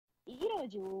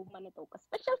రోజు మనతో ఒక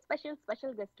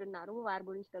స్పెషల్ గెస్ట్ ఉన్నారు. వారి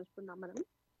గురించి తెలుసుకుందాం మనం.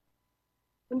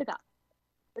 ముందుగా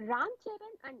Ram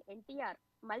Charan and NTR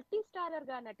multi starrer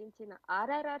గా నటించిన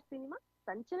RRR సినిమా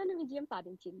సంచలన విజయం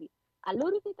సాధించింది.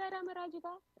 అల్లూరి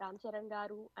సీతారామరాజుగా రామ్ చరణ్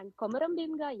గారు అండ్ కొమరం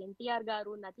భీమ్ గా ఎన్టీఆర్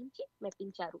గారు నటించి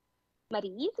మెప్పించారు. మరి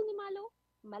ఈ సినిమాలో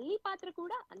మల్లి పాత్ర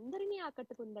కూడా అందరినీ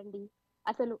ఆకట్టుకుందండి.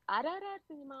 అసలు RRR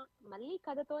సినిమా మల్లి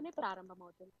కథతోనే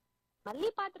ప్రారంభమవుతుంది. మల్లి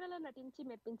పాత్రలో నటించి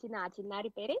మెప్పించిన ఆ చిన్నారి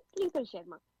పేరే ట్వింకిల్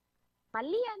శర్మ.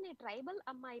 మల్లి అనే ట్రైబల్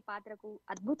అమ్మాయి పాత్రకు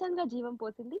అద్భుతంగా జీవం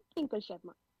పోసింది ట్వింకిల్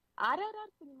శర్మ. RRR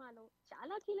సినిమాలో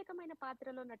చాలా కీలకమైన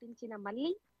పాత్రలో నటించిన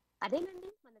మల్లి అదేనండి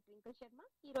మన ట్వింకిల్ శర్మ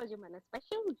ఈ రోజు మన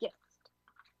స్పెషల్ గెస్ట్.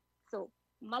 సో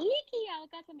మల్లికి ఈ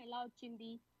అవకాశం ఎలా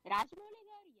వచ్చింది, రాజమౌళి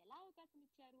గారు ఎలా అవకాశం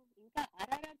ఇచ్చారు, ఇంకా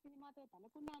RRR సినిమాతో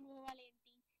తనకున్న అనుభవాలు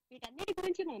ఏంటి, వీటన్నిటి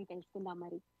గురించి మనం తెలుసుకుందాం.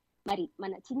 మరి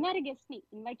మన చిన్నారి గెస్ట్ ని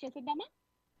ఇన్వైట్ చేసేద్దామా?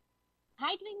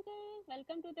 Hi Twinkle,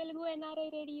 welcome to Telugu NRI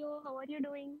Radio. How are you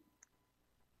doing?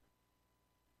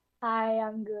 Hi,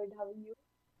 I'm good. How are you?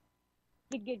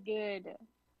 Good.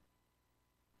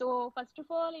 So first of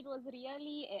all, it was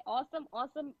really an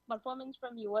awesome performance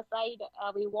from your side.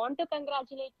 We want to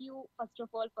congratulate you first of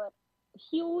all for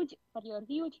your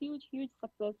huge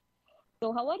success.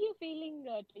 So how are you feeling,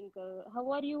 Twinkle? How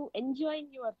are you enjoying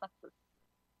your success?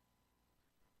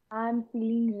 I'm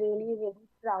feeling really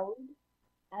proud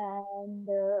and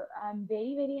I'm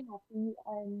very happy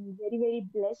and very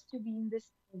blessed to be in this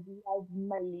movie as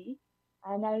Malli.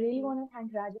 And I really want to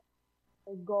thank Raja,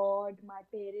 God, my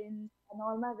parents, and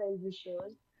all my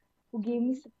well-wishers who gave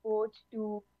me support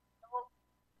to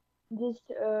just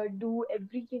do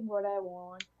everything what I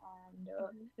want. And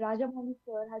Rajamouli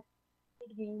sir has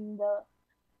supported me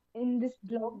in this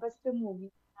blockbuster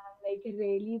movie. I'm like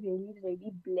really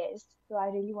blessed. So I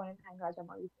really want to thank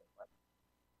Rajamouli sir for that.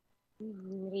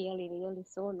 Really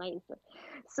so nice.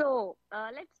 So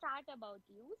let's start about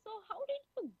you. So how did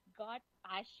you got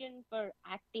passion for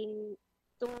acting?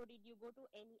 So did you go to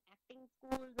any acting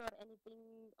schools or anything,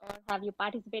 or have you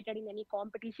participated in any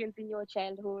competitions in your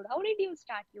childhood? How did you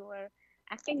start your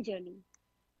acting journey?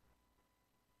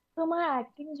 So my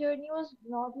acting journey was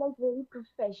not like very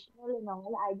professional and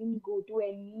all. I didn't go to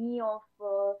any of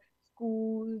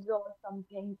schools or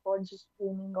something for just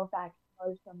training of acting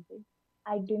or something.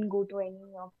 I didn't go to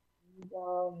any of these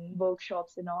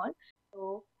workshops and all. So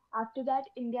after that,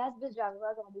 India's Best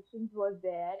Java's auditions was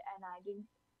there, and I didn't,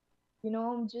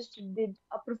 just did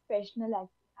a professional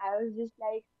acting. I was just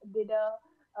like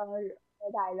a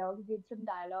dialogue, did some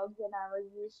dialogues, and I was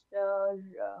just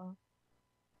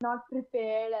not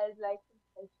prepared as like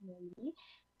professionally.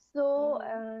 So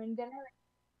then I went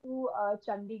to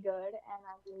Chandigarh and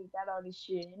I did that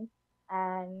audition.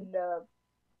 And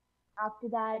after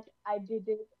that, I did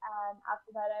it. And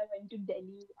after that, I went to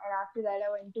Delhi. And after that,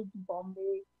 I went to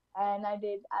Bombay. And I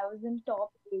was in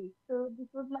top eight. So this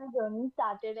was my journey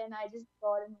started, and I just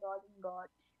got.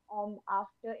 And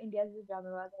after India's Drama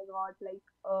Awards, I got like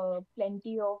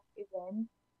plenty of events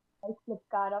like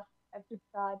Flipkart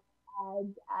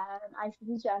and ICC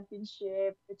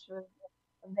Championship, which was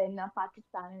when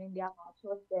Pakistan and India match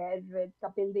was there with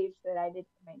Kapil Dev sir. I did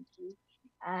commentary,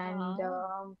 and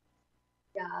Wow.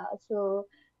 yeah, so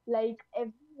like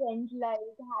every event,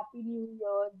 like Happy New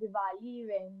Year, Diwali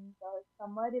event,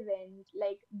 summer event,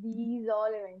 like these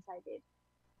all events I did.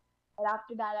 And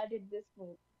after that, I did this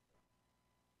movie.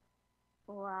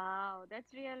 Wow,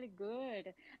 that's really good.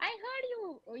 I heard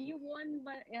you won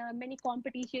many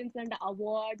competitions and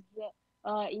awards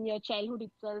in your childhood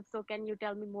itself. So can you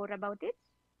tell me more about it?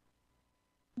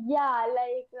 Yeah,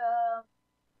 like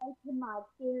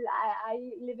Himachal, I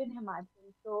live in Himachal,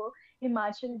 so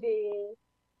Himachal Day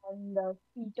and the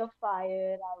Feet of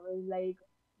Fire, I was like,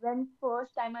 when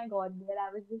first time I got there,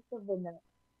 I was just a winner.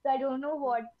 So I don't know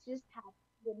what just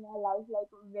happened in my life,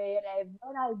 like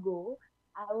wherever I go,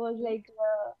 I was like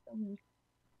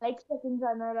second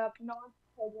runner up, not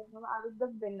third runner, I was the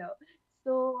winner.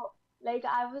 So like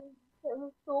I was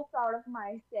so proud of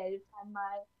myself and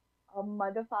my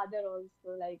mother, father also.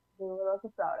 Like they were also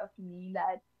proud of me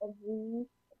that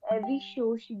every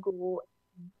show she go,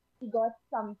 she got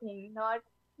something.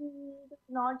 She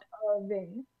not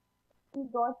win. She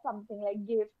got something like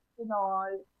gifts and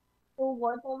all. So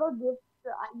whatever gifts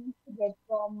I used to get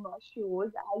from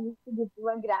shows, I used to give to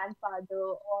my grandfather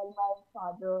or my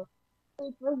father. So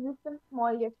it was just a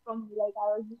small gift from me. Like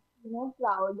I was just,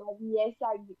 proud that yes,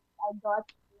 I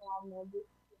got this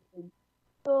thing.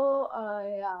 So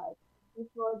yeah, this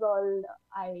was all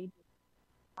I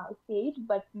stayed,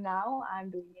 but now I'm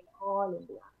doing it all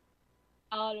India.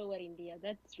 All over India.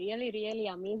 That's really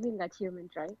amazing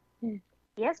achievement, right?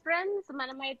 Yes friends,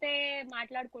 మనమైతే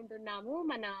మాట్లాడుతున్నాము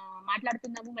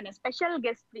మన special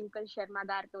guest twinkle Sharma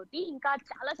గారితోటి ఇంకా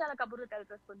చాలా చాలా కబుర్లు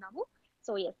తెలుసుకుందాము.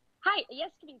 So yes, hi,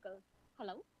 yes twinkle,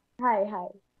 hello. Hi, hi.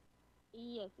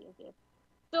 Yes.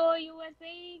 So you were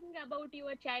saying about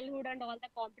your childhood and all the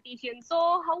competitions. So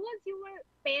how was your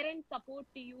parents' support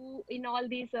to you in all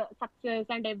these success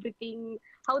and everything?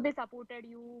 How they supported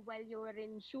you while you were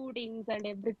in shootings and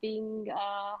everything?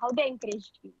 How they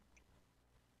encouraged you?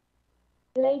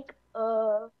 Like,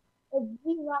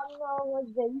 everyone was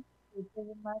very supportive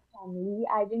in my family.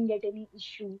 I didn't get any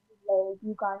issues like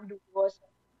you can't do or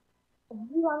something.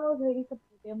 Everyone was very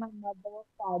supportive. My mother,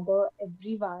 father,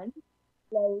 everyone.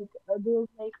 Like, they was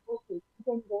like, okay, you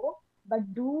can go, but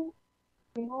do,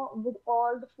 with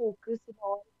all the focus and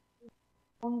all.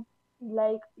 Don't feel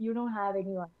like you don't have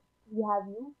anyone. We have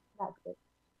you. That's it.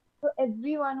 So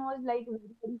everyone was like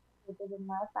very, very supportive in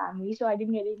my family. So I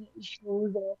didn't get any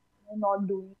issues of not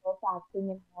doing or fasting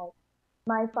and all.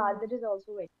 My father is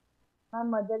also very. My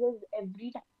mother is every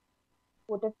time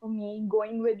supportive for me,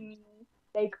 going with me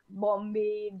like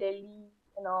Bombay, Delhi,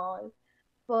 and all.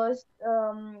 First,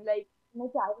 like in my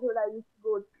childhood, I used to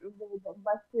go with the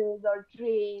buses or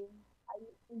trains. I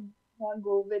used to not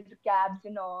go with cabs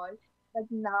and all. But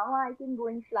now I can go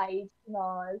in flights and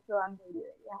all. So I'm very,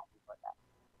 very happy for that.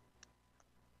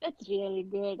 That's really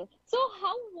good. So,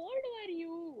 how old were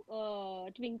you,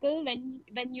 Twinkle,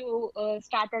 when you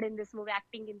started in this movie,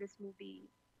 acting in this movie?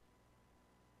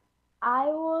 I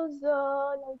was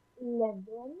like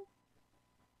 11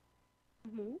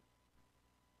 Hmm.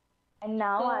 and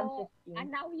now I'm So, 15.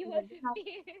 and now you are Imagine how 50.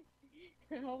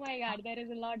 Oh my God, there is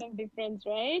a lot of difference,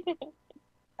 right? young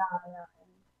I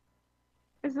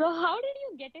am. So, how did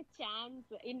you get a chance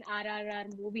in RRR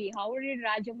movie? How did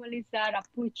Rajamouli sir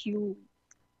approach you?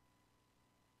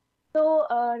 So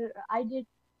I did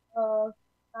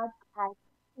that ad,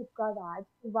 Flipkart ad.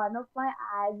 One of my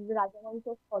ads, Rajamouli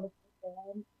was qualified there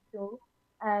and so,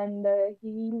 and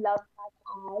he loved that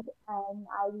ad, and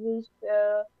I just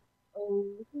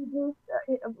he just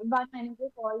one manager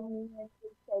called me and he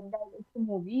said that it's a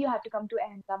movie, you have to come to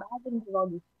Ahmedabad and give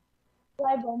audition. So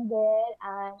I went there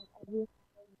and I just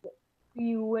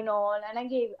view and all, and I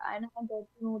got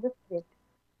to know the script.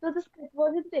 So the script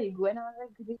was in Telugu, and I was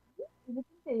like, really? Is it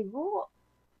in Telugu?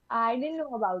 I didn't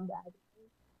know about that.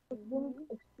 He didn't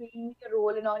Mhm. explain me the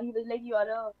role and all. He was like, "You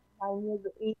are a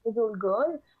 8 years old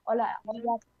girl. All you Mhm.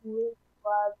 have to do is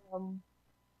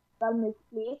you are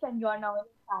misplaced and you are now in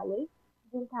a palace. You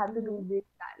just have to do Mhm. this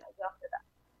dialogue after that."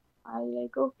 I was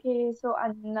like, okay, so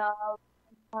Anna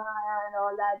and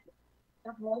all that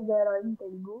stuff was there in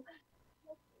Telugu.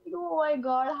 Oh my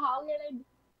God, how can I do?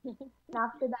 And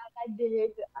after that, I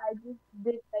just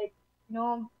did like, you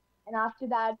know, and after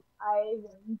that, I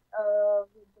went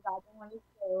with the Rajamouli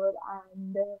sir,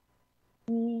 and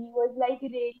he was like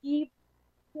really, he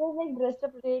was like dressed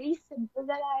up really simple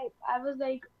that I was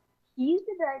like, he's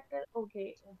the director? Okay,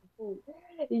 cool.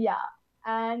 Yeah.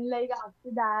 And like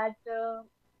after that,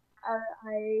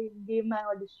 I gave my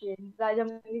audition.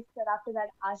 Rajamouli sir after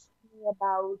that asked me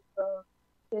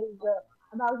his,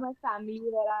 about my family,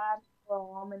 where I'm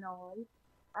from and all.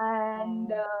 And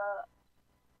Wow.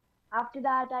 after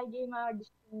that, I gave my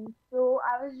audition. So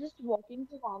I was just walking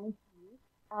to Vanity,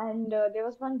 and there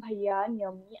was one bhaiya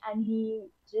near me, and he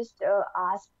just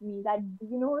asked me that, "Do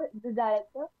you know the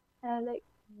director?" And I was like,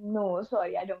 "No,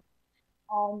 sorry, I don't."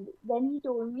 And then he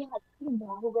told me, "Have you seen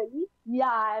Bahubali?"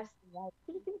 Yeah, I've seen that.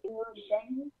 So then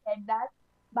he said that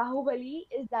Bahubali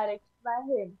is directed by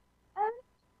him. And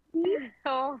he,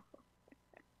 Oh,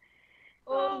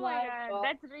 oh oh my my God, God.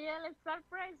 that's really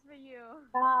surprise for you.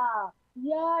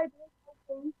 Yeah, it was a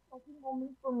very shocking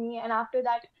moment for me. And after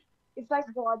that, if I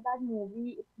got that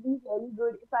movie, it would be very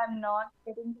good. If I'm not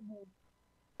getting to be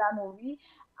that movie,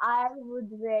 I would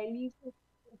really take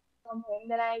it from him.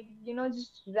 Then I,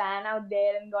 just ran out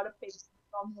there and got a picture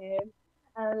from him.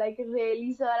 And like,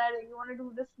 really, sir, I really want to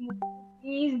do this movie.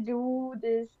 Please do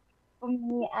this for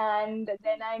me. And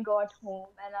then I got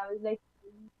home and I was like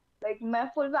my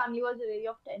full family was really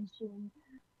of tension,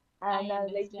 I and I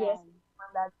was like, yes, understand. on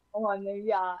that morning,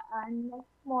 yeah. And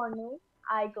next morning,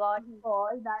 I got Mhm.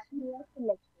 called that he was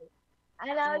selected.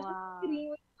 And I was just Wow.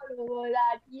 screaming all over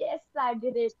that, yes, I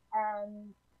did it.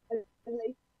 And I was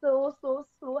like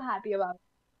so happy about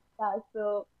that. So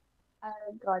I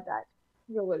got that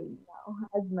role now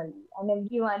as Malli. And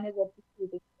everyone is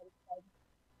appreciating it.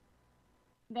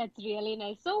 That's really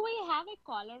nice. So we have a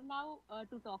caller now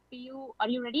to talk to you. Are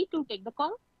you ready to take the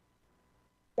call?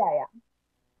 Yeah, yeah.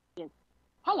 Yes.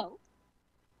 Hello.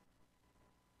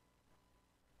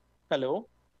 Hello.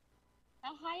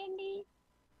 Hi, Andy.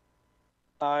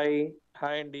 Hi.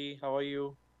 Hi అండి, how are you?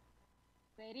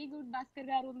 Very good Bhaskar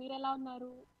గారు, మీరు ఎలా ఉన్నారు?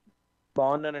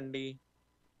 బాగున్నానండి.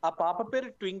 ఆ పాప పేరు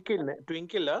twinkle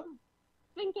twinkle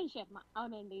twinkle Sharma,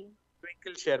 అవునండి.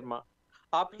 ट्विंकल शर्मा।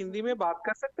 आप हिंदी में बात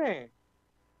कर सकते हैं?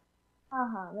 हाँ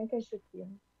हाँ मैं कर सकती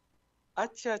हूँ।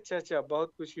 अच्छा अच्छा अच्छा, बहुत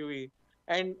खुशी हुई।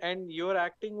 And your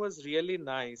acting was really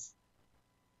nice.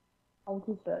 Thank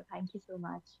you sir, thank you so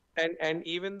much. And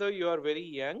even though you are very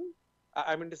young,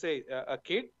 I mean to say a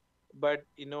kid, but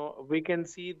we can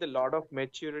see the lot of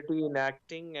maturity in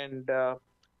acting, and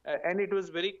it was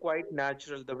very quite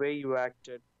natural the way you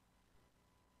acted.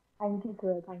 Thank you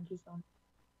sir, thank you so much.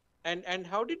 And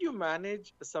how did you manage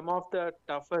some of the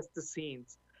toughest scenes?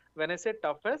 When I say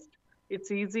toughest,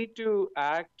 it's easy to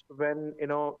act when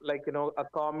like a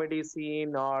comedy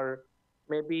scene or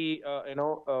maybe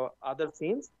other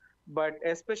scenes, but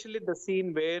especially the scene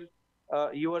where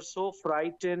you are so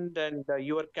frightened and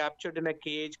you are captured in a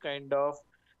cage kind of,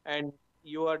 and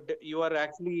you are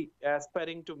actually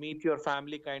aspiring to meet your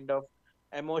family kind of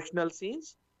emotional scenes.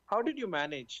 How did you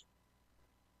manage?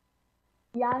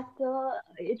 Yeah sir,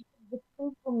 it was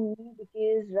difficult for me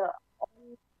because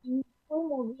in full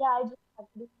movie I just had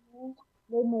to do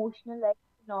the emotional like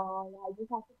I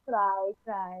just had to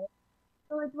cry.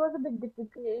 So it was a bit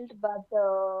difficult, but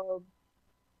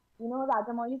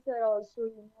Rajamouli sir also,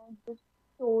 just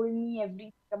told me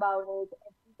everything about it.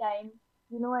 Every time,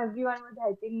 everyone was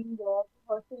helping me there,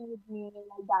 rehearsing with me,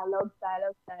 like dialogue.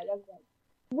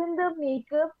 Even the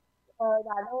makeup,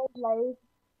 that was like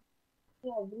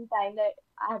every time that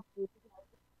I have to do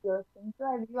rehearsing. So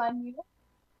everyone,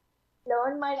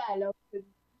 learned my dialogue with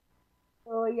me.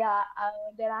 So yeah,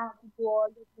 then I have to go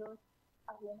all the rehearsals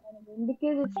again and again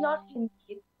because it's not Hindi,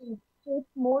 it's Telugu, so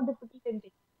it's more difficult in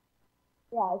Telugu.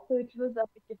 Yeah, so it was a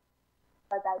bit difficult,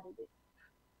 but I did it.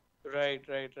 Right,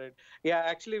 right, right. Yeah,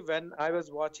 actually, when I was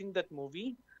watching that movie,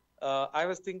 I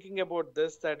was thinking about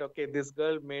this that okay, this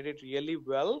girl made it really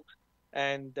well,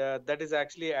 and that is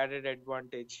actually added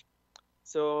advantage.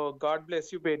 So God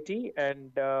bless you, Betty,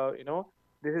 and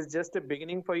this is just a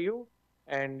beginning for you,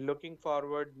 and looking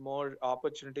forward more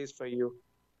opportunities for you.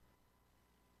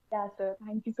 Yeah, sir.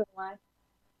 Thank you so much.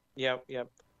 Yeah, yeah.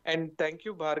 And thank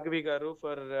you, Bhargavi Garu,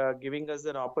 for giving us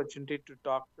an opportunity to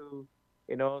talk to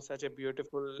such a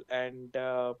beautiful and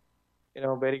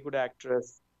very good actress,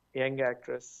 young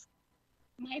actress.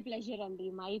 My pleasure, Andy.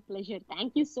 My pleasure.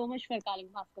 Thank you so much for calling,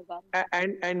 Bhaskar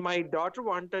garu. And my daughter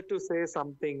wanted to say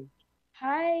something.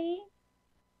 Hi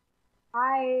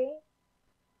Hi.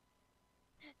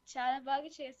 చాలా బాగా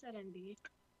చేశారండి.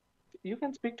 You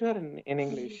can speak to her in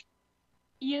English.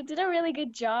 You did a really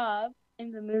good job in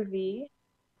the movie.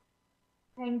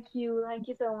 Thank you. Thank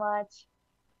you so much.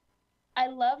 I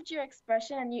loved your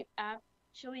expression and you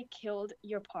actually killed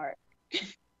your part.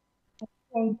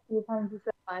 Thank you. Thank you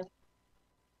so much.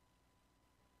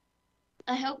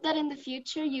 I hope that in the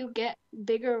future you get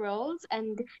bigger roles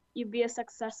and you be a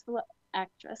successful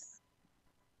actress.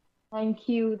 Thank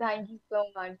you. Thank you so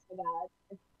much for that.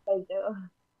 It's a pleasure.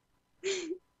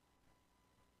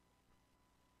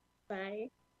 Bye.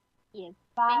 Yes.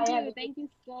 Bye. Thank Have you. a Thank you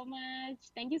so much.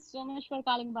 Thank you so much for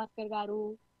calling, Bhaskar garu.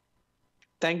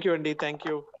 Thank you, Andy. Thank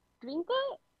you. Twinkle,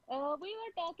 we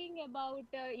were talking about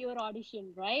your audition,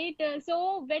 right? So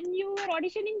when you were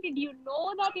auditioning, did you know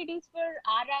that it is for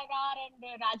RRR and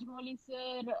Rajmouli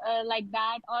sir, like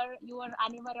that, or you were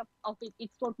unaware of it?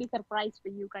 It's totally surprise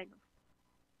for you, kind of.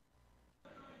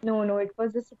 No, it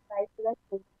was a surprise to that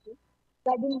person.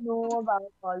 I didn't know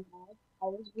about all that. I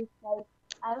was just like,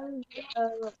 I was,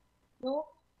 no,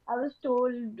 I was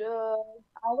told,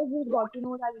 I was just got to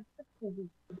know that it's a Telugu,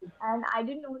 and I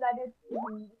didn't know that it's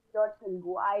Hindi or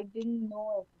Telugu. I didn't know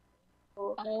everything. So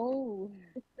Oh.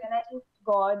 when I just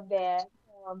got there,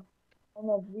 and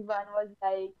everyone was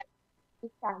like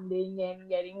standing and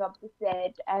getting up to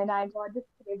set, and I got the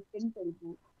script in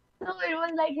Telugu. So it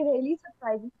was like really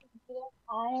surprising to me that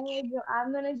I'm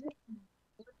gonna just do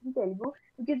it in Telugu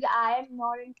because I am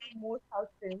not into most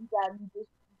South films. I'm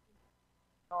just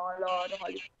all or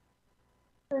Hollywood.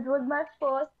 So it was my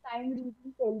first time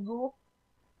reading Telugu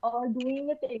or doing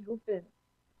a Telugu film.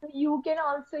 So you can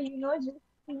also, just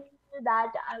feel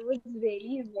that I was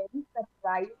really very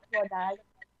surprised for that.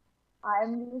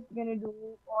 I'm just gonna do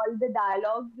all the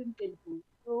dialogues in Telugu.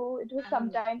 So it was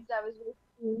sometimes I was just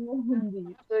doing in Hindi.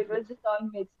 So it was just all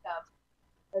mixed up.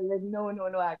 I was like,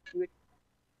 no, actually.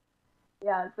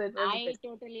 Yeah, so it was a I bit.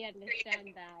 totally understand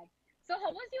that. So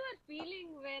how was your feeling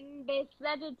when they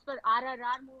said it's for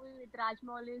RRR movie with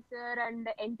Rajmouli sir and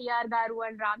NTR garu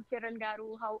and Ram Charan garu?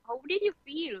 How did you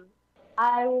feel?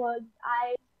 I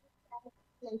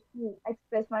like to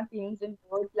express my feelings in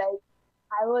words. Like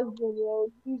I was really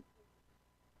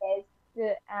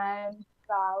blessed and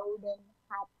proud and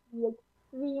happy,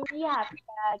 extremely happy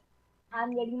that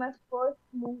I'm getting my first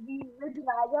movie with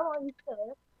Raja Monster,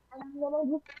 and I'm gonna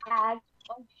just act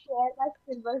or share my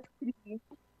silver screen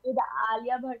with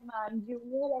Alia Bhatt ma'am,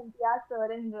 Junior NTR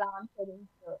sir, and Ram Charan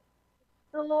sir.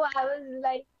 So I was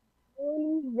like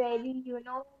really very,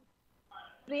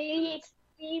 very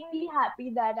extremely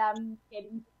happy that I'm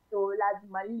getting this role as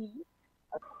Malli,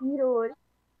 a key role,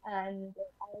 and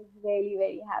I was really,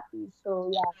 very happy. So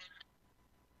yeah.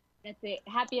 That's a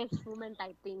happiest moment,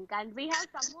 I think. And we have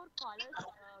some more callers.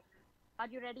 Are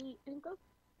you ready, Twinkle?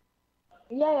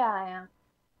 Yeah, yeah, I am.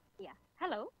 Yeah.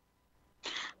 Hello.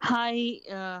 Hi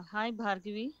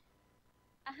Bhargavi.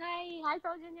 Hi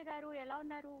Saujanya garu. Ela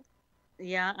unnaru?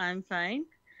 Yeah, I'm fine.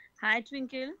 Hi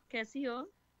Twinkle, कैसी हो?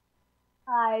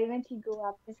 Hi, मैं ठीक हूँ,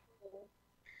 आप कैसे हो?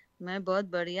 मैं बहुत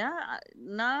बढ़िया.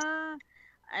 ना,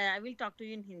 I will talk to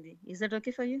you in Hindi. Is that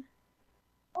okay for you?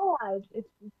 Oh,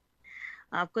 it's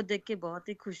आपको देख के बहुत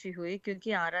ही खुशी हुई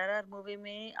क्योंकि RRR मूवी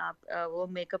में आप वो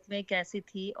मेकअप में कैसी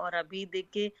थी और अभी देख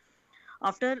के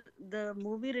after the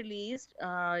movie release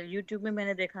YouTube में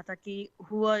मैंने देखा था कि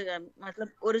हुआ मतलब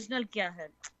ओरिजिनल क्या है,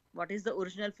 what is the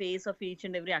original face of each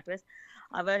and every actress.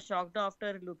 I was shocked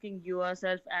after looking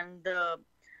yourself and the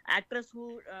actress who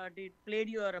did played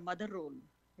your mother role,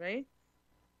 right?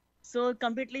 So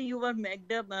completely you were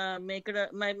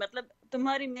मतलब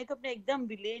तुम्हारी makeup ने एकदम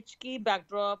village की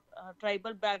backdrop,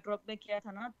 tribal backdrop में किया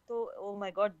था ना, तो oh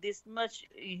my God this much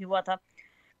हुआ था.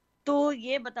 तो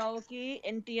ये बताओ कि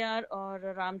एनटीआर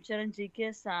और रामचरण जी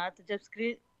के साथ जब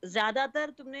स्क्रीन, ज्यादातर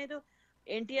तुमने तो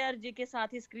एनटीआर जी के साथ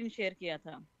ही स्क्रीन शेयर किया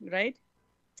था, right?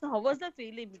 So how was the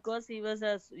feeling? Because he was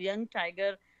a young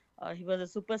tiger, he was a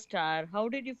superstar. How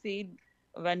did you feel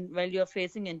when while you are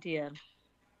facing NTR?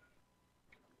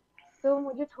 तो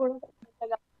मुझे थोड़ा सा डर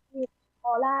लगा कि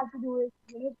all I have to do is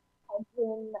hug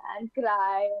him and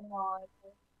cry and all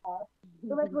and stuff.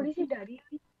 तो मैं थोड़ी सी डरी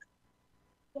थी,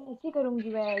 कैसे करूंगी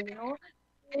मैं,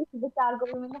 इस बेचार को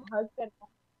भी मैंने हग करना,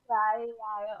 cry,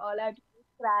 all I have to do is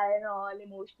cry and all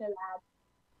emotional act.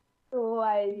 तो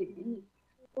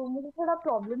तो मुझे थोड़ा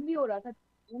प्रॉब्लम भी हो रहा था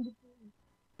because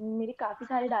मेरे काफी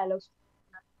सारे डायलॉग्स,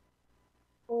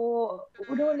 तो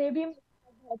उन्होंने भी मेरे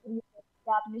साथ बहुत रिलेट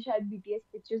किया. आपने शायद बीटीएस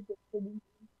पिक्चर्स देखे भी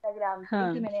इंस्टाग्राम पे कि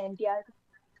हाँ. मैंने एनटीआर,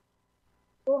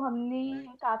 तो हमने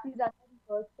काफी ज्यादा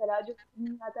रिसर्च करा. जो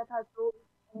नहीं आता था तो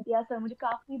एनटीआर सर मुझे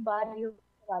काफी बार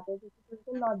रिहर्सल कराते थे कि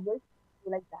बिल्कुल नॉट दिस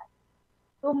लाइक दैट.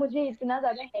 तो मुझे इतना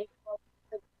ज्यादा हेल्प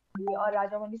हुई और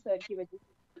राजा मौली सर की वजह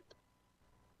से,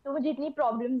 तो मुझे इतनी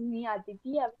प्रॉब्लम्स नहीं आती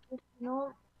थी. अब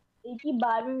एक ही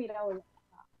बार में मेरा हो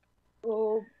जाता था. तो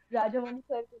राजा मौली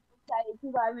सर को तो चाहे एक ही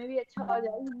बार में भी अच्छा हो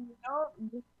जाए,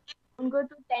 उनको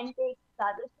तो 10 टेक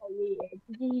ज्यादा चाहिए है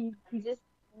क्योंकि he just,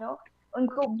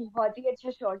 उनको बहुत ही अच्छा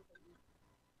शॉट चाहिए.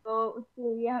 तो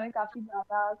उसके लिए हमें काफी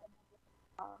ज्यादा करना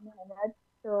पड़ा मेहनत.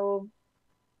 तो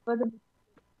was a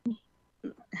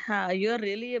हाँ, you are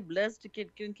really a blessed kid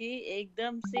क्योंकि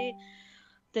एकदम से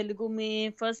तेलुगु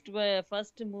में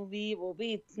फर्स्ट मूवी, वो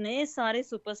भी इतने सारे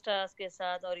सुपरस्टार्स के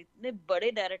साथ और इतने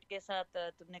बड़े डायरेक्टर के साथ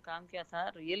तुमने काम किया था.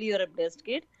 Really you are a blessed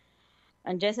kid.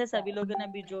 And जैसे सभी लोगों ने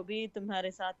अभी जो भी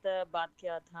तुम्हारे साथ बात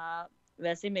किया था,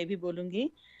 वैसे मैं भी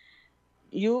बोलूंगी,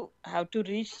 you have to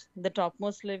reach the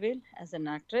topmost level as an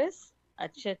actress.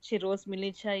 अच्छे अच्छे रोल्स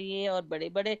मिलनी चाहिए और बड़े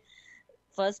बड़े,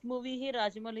 फर्स्ट मूवी ही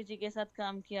राजमौली जी के साथ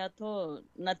काम किया तो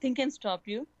nothing can stop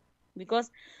you. Because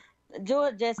जो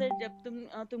जैसे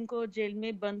जब तुमको जेल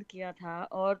में बंद किया था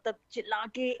और तब चिल्ला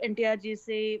के एनटीआर जी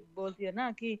से बोलती हो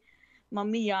ना कि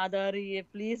मम्मी याद आ रही है,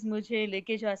 प्लीज मुझे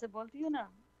लेके जाओ, ऐसे बोलती हो ना.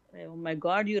 oh my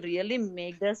god, you really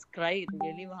make us cry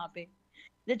really. वहां पे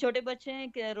जो छोटे बच्चे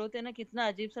हैं रोते हैं ना, कितना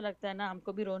अजीब सा लगता है ना,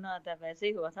 हमको भी रोना आता है, वैसे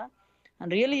ही हुआ था.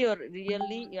 And really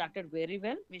you acted very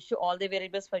well. Wish you all the very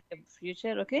best for your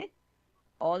future. Okay,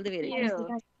 all the very thank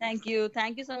best. you, Yeah.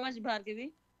 Thank you so much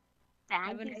Bhargavi.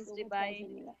 Have Thank a you nice so day. much, Bye.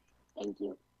 Saujanya. Thank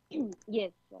you.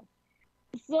 Yes, sir.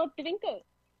 So, Twinkle,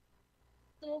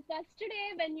 so first day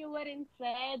when you were in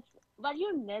sets, were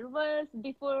you nervous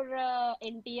before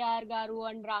NTR Garu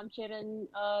and Ram Charan?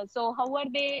 So how are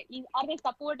they? Are they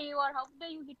supportive or how they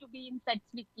used to be in sets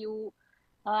with you?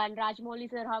 And Rajmouli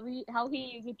sir, how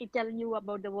he used to tell you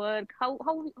about the work? How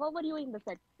were you in the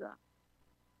sets?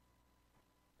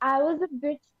 I was a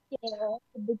bit scared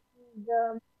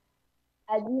because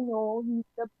as you know he's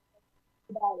the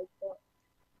director,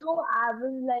 so I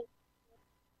was like,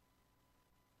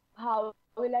 how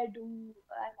will I do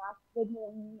an act with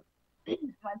him?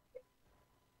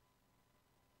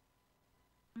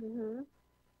 Mm-hmm.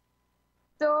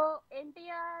 So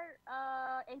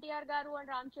NTR NTR garu and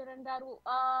Ram Charan garu,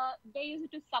 they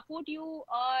used to support you,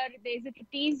 or they used to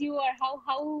tease you, or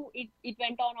how it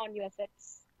went on your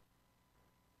sets?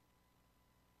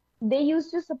 They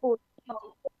used to support me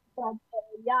also, but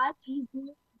yeah, tease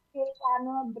me because I'm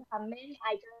a Brahmin,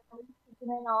 I can eat chicken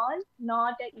and all,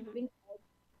 not even egg.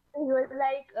 So he was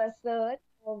like, sir,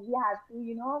 we have to,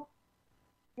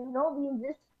 we'll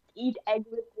just eat egg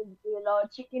with Twinkle or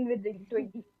chicken with the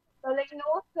Twinkle. So like,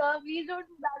 no, sir, we don't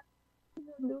do that. We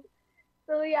don't do.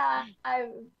 So yeah, I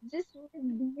just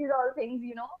with these all things,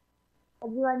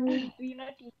 everyone used to,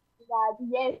 teach me that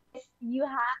yes, you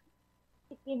have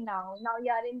chicken now. Now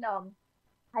you are in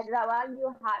Hyderabad, you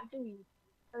have to eat.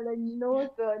 So like, no,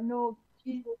 sir, no,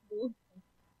 please don't do.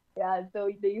 Yeah, so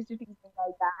they used to teach me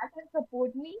like that and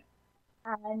support me.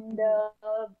 And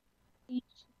teach,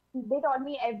 they taught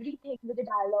me everything with the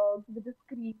dialogues, with the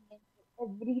screen,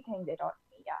 everything they taught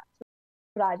me. Yeah. So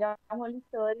Raja Moli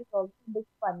sir is also big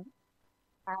fun.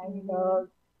 And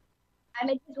I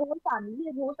met his whole family.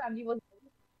 His whole family was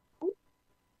very cool.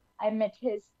 I met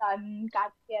his son,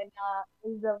 Katyana,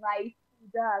 his wife,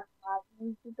 Pooja Akbar. We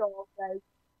used to talk like,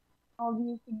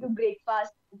 we used to do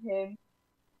breakfast with him.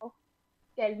 Oh,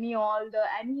 tell me all the,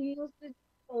 and he used to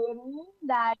tell me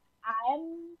that I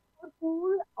am so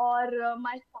cool or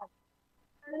my son.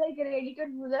 I'm like ready to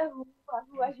do the who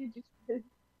I should choose.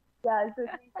 Yeah, so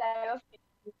these type of things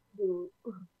we used to do.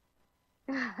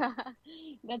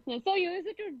 That's nice. So you used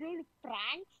to do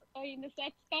pranks in the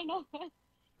sets, kind of.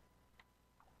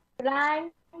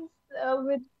 Pranks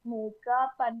with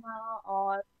makeup and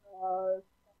or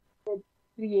with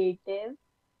creative.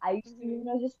 I used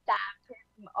to, just tap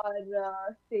him or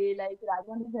say like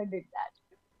Rajan did that.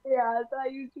 Yeah, so I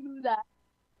used to do that.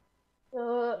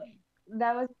 So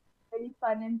that was very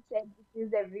fun and set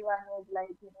because everyone was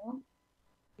like,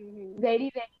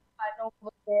 very, very fun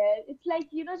over there. It's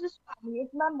like, just family.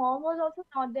 If my mom was also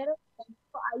not there,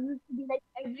 so I used to be like,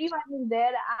 everyone is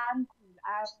there. I'm cool.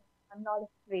 I'm not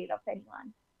afraid of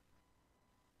anyone.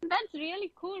 That's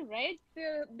really cool, right?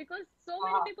 Because so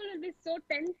many people will be so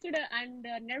tensed and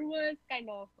nervous, kind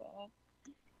of.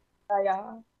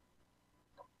 Yeah.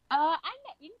 And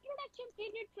the introduction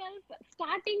scene itself,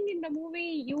 starting in the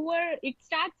movie, it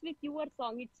starts with your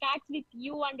song. It starts with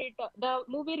you, and the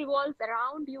movie revolves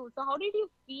around you. So how did you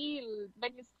feel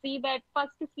when you see that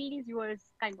first scene is yours,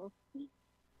 kind of?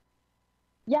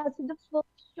 Yeah, so the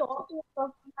first shot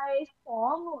of my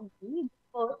song only, the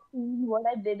first scene, what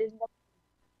I did in the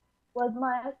was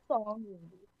my song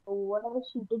only. So what I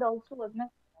shooted also was my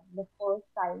song, the first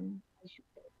time I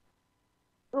shooted.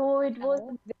 So it was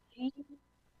Oh. very,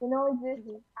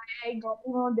 just I got to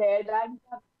know there that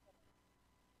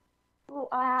so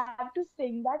I have to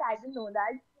sing that. I didn't know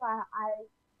that. So I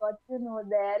got to know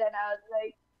there, and I was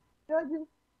like, just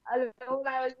alone.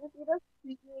 I was just,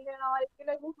 singing and all,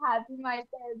 just happy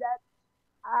myself that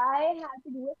I had to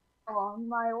do a song,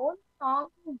 my own song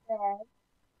is there.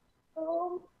 So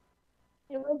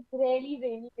it was really,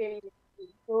 really, really,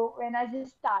 really cool. So when I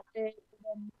just started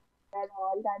and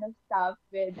all kind of stuff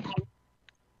with,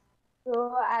 so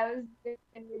I was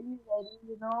really,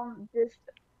 very, just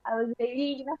I was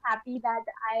really, happy that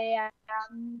I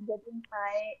am getting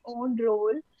my own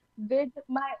role with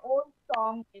my own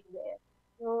song in there.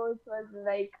 So it was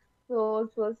like so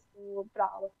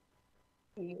proud of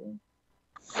you.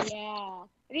 Yeah,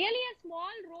 really a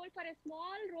small role. For a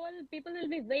small role, people will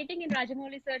be waiting in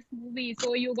Rajamouli sir's movie.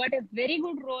 So you got a very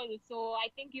good role. So I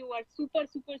think you are super,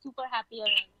 super, super happy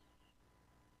around.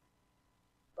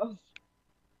 Oh.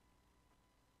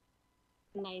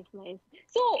 Nice, nice.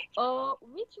 So,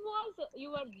 which was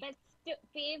your best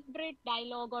favorite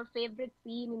dialogue or favorite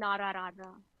scene in RRR?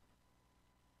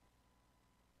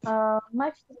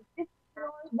 My favorite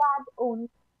was that only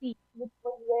scene which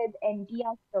was with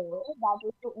NTR sir. That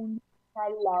was the only thing I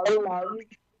loved. It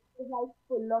was like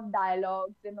full of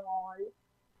dialogues and all.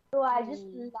 So I just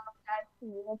loved that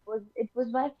scene. It was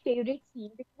my favorite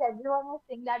scene because everyone was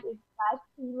saying that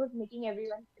scene was making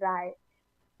everyone cry.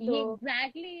 So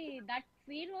Exactly. That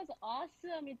scene was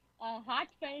awesome. It's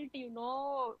heartfelt,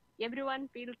 Everyone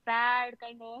feels sad,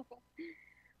 kind of.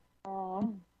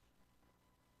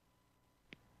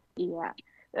 Yeah.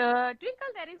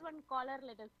 Twinkle, there is one caller.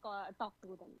 Let us talk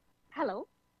to them. Hello.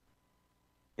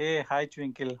 Hey, hi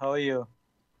Twinkle, how are you?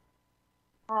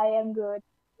 I am good.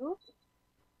 You?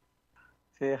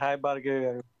 Say hi Bhargavi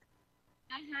garu.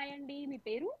 Hi అండి మీ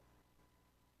పేరు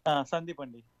Sandeep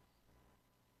andi.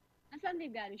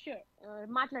 Sandeep గారు sure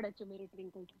మాట్లాడొచ్చు మీరు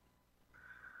twinkle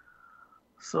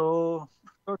So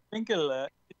Twinkle,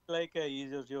 it's like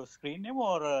is your screen name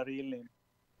or a real name?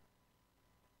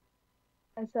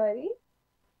 I'm sorry.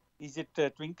 Is it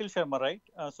Twinkle Sharma, right?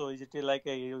 So is it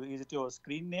is it your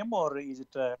screen name or is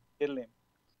it real name?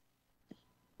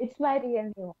 It's my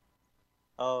real name.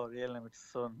 Oh, real name.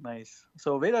 It's so nice.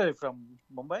 So where are you from?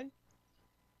 Mumbai?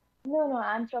 No,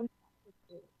 I'm from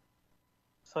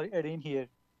Sorry, I didn't hear.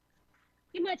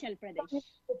 Himachal Pradesh.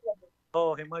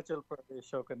 Oh, Himachal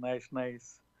Pradesh. Okay,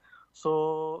 nice.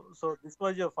 So this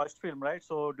was your first film, right?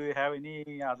 So do you have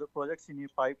any other projects in your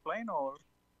pipeline, or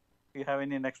do you have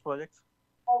any next projects?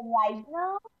 Right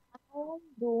now, I'm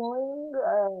doing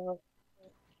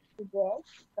this,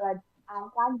 but I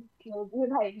can't disclose you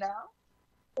right now.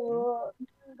 Hmm? So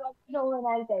you got to know when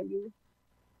I'll tell you.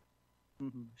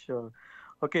 Sure.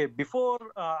 Okay, before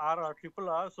RR Triple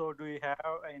R, so do you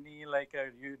have any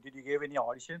did you give any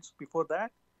auditions before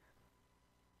that?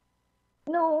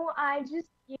 No, I just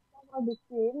gave an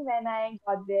audition when I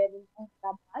got there in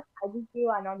Ahmedabad. I just gave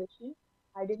one audition.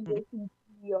 I didn't Mhm. go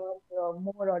CT or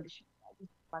more auditions. I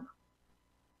just one.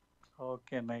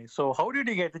 Okay, nice. So how did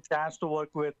you get the chance to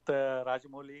work with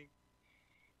Rajamouli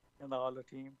and all the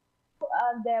team?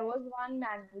 There was one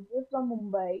manager from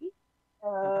Mumbai.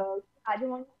 Uh-huh.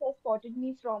 Rajamohan has spotted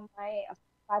me from my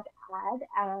that ad,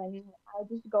 and I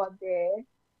just got there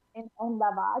in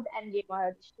Ahmedabad and gave my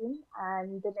audition.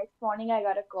 And the next morning, I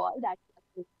got a call that I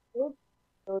was selected.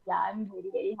 So yeah, I'm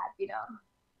very very happy now.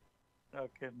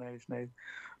 Okay, nice.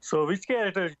 So which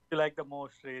character do you like the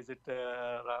most? Is it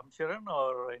Ram Charan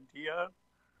or NTR?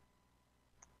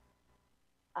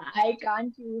 I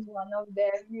can't choose one of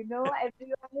them.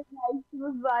 Everyone is like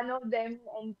choose one of them,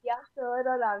 NTR sir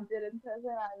or Ramcharan sir,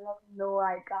 and I'm like, no,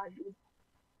 I can't do that.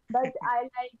 But I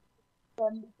like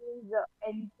them because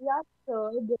NTR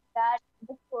sir did that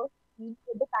the first speech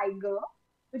with the tiger,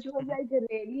 which was Mhm. like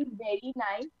really very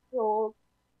nice. So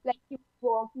like he was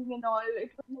walking and all,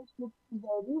 it was like looking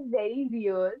very very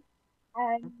real.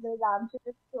 And the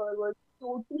Ramcharan sir was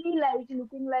totally like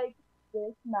looking like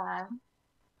this man.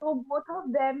 So both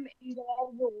of them in their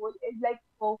role is like,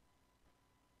 oh,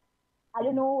 I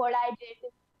don't Mhm. know what I did.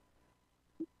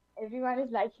 Everyone is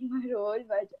liking my role,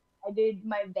 but I did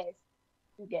my best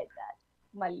to get that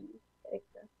Malli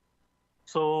character.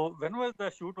 So when was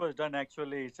the shoot was done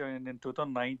actually? It's in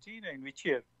 2019, in which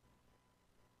year?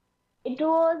 It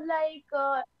was like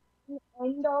the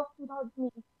end of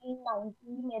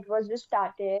 2018-19. It was just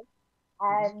started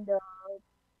Mhm. and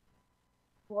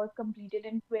was completed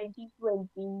in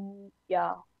 2020.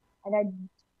 Yeah, and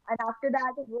after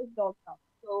that it was lockdown.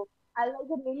 So I was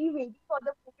like really waiting for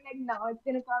the movie. Like now it's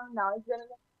gonna come. Now it's gonna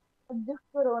come. But just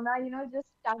Corona, just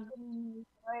stuck in,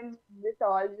 and this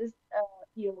all just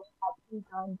actually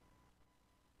done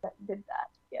did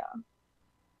that. Yeah.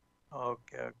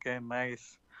 Okay, nice.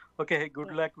 Okay,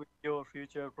 good luck with your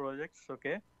future projects.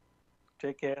 Okay,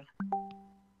 take care.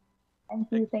 Thank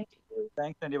Take, you. Thank you.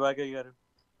 thanks, Andy Bhargavi garu.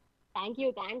 Thank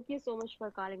you so much for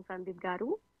calling, Sandip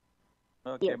Garu.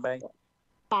 Okay, Yes, bye.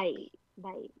 bye,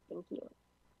 bye. Thank you.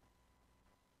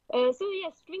 So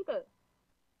yes, Twinkle,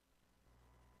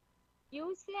 you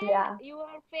said Yeah. your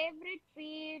favorite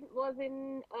scene was in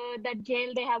that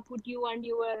jail they have put you and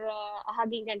you were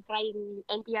hugging and crying.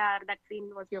 NTR, that scene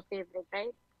was your favorite,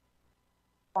 right?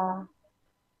 Yeah.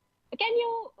 Can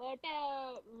you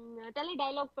tell a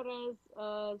dialogue for us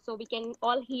so we can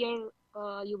all hear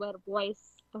your voice?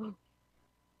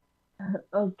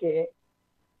 Okay.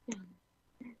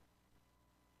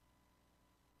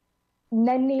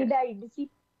 నన్ను ఇడిసి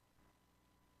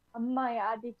అమ్మాయి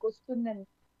అది కొస్తున్నాను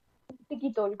ఇంటికి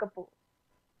తోలుకపో.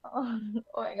 Oh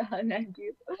my God, thank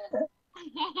you.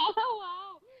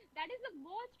 Wow, that is the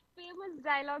most famous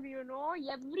dialogue, you know.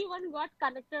 Everyone got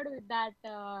connected with that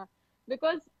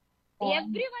because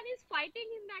everyone is fighting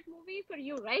in that movie for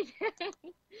you, right?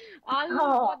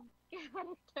 Almost Oh,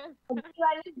 both characters.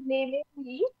 everyone is blaming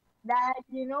me that,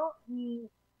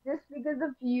 just because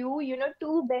of you,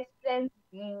 two best friends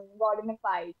got in a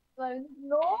fight. So I was like,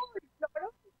 no, it's not a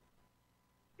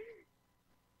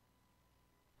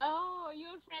Oh,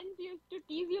 your friends used to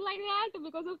tease you like that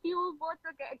because of you, both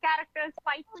the characters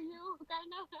fight for you,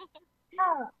 kind of.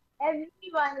 yeah.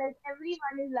 Everyone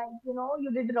is like,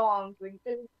 you did wrong,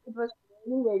 Twinkle. It was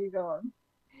really very wrong.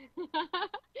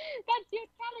 That's your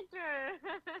character.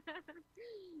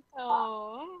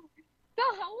 Oh. So,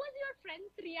 how was your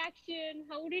friends' reaction?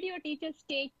 How did your teachers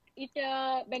take it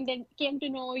when they came to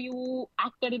know you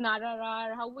acted in RRR?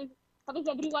 How was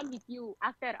everyone with you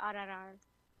after RRR?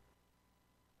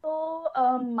 So,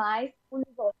 my school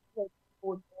is also very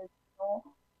supportive,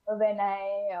 when I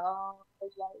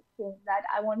was like saying that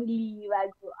I want to leave, I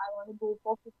want to go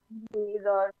for 15 days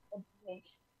or something.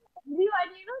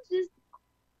 Everyone, just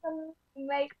something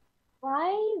like,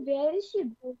 why, where is she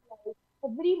going? Like,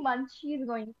 every month she's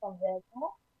going somewhere,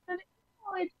 no? So like,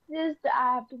 no, it's just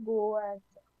I have to go and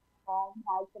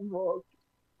have some work.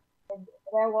 And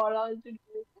what I want all to do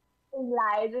is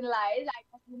lies and lies. I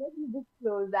can, you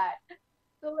disclose that.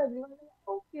 So everyone was like,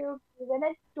 okay, okay. When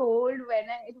I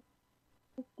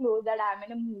disclosed that I'm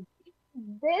in a movie,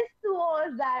 this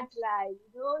was that lie.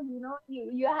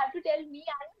 You have to tell me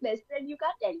I'm your best friend. You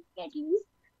can't tell me at least.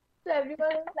 So everyone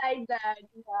was like that.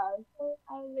 Yeah. So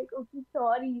I was like, okay,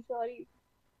 sorry, sorry.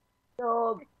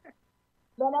 So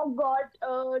when I got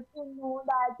to know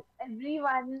that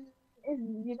everyone is,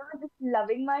 just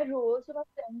loving my role, so my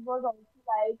friend was also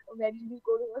like, when we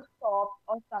go to a shop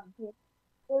or something,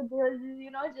 so there's,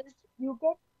 just you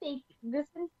can take this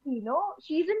and see,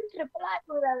 she's in triple I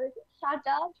for I was like, shut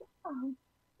up, shut up.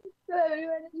 So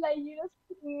everyone is like,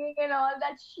 screaming and all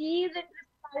that. She's in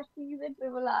triple R, she's in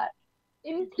triple R.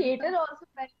 In theater also,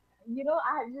 when, I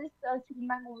have just seen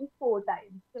my movie 4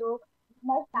 times. So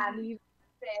my family,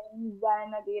 friends,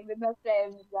 and again with my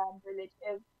friends and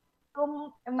relatives.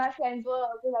 So my friends were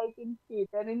also like in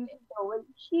theater in interval.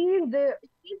 She's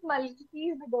Malli,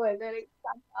 she's the girl. They're like,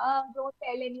 shut up, don't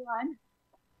tell anyone.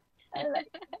 And like,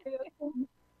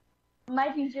 my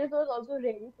teachers was also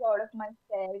really proud of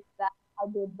myself that I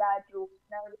did that role.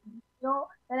 And I was,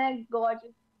 when I got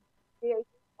it, they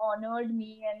honored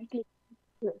me and clicked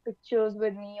pictures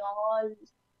with me. All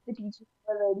the teachers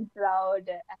were very proud.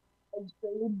 And I was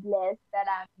really blessed that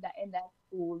I'm in that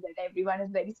school, that everyone is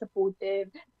very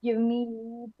supportive, give me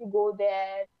leave to go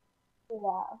there. So,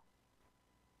 yeah.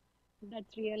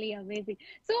 That's really amazing.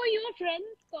 So your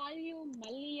friends call you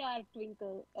Malli or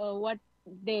Twinkle? What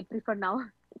they prefer now?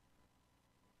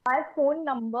 My phone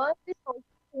number is also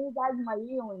saved as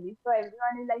Malli only. So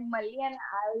everyone is like Malli, and I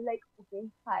was like, okay,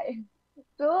 hi.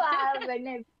 So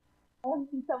whenever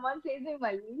someone says me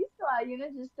Malli, so I,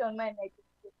 just turn my neck.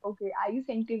 Okay, are you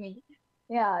saying to me?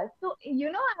 Yeah. So, I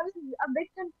was a bit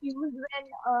confused when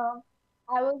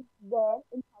I was there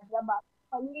in Hyderabad.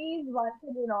 Malli is once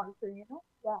again also,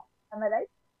 Yeah. Am I right?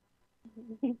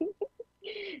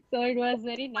 So it was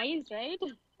very nice, right?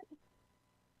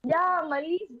 Yeah,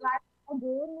 Malli is back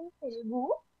again in Telugu,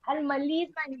 and Malli is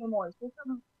my name also. So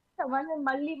someone said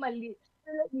Malli, Malli.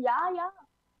 So like, yeah,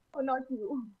 oh, not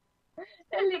you.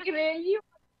 Like, really,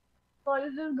 what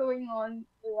is this going on?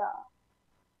 Yeah.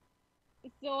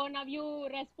 So now you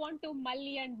respond to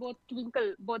Malli and both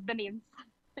Twinkle, both the names.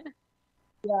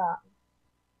 Yeah.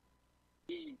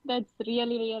 That's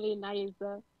really, really nice.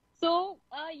 So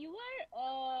you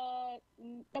were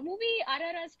the movie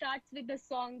RRR starts with the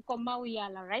song Komma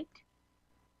Uyala, right?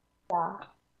 Yeah.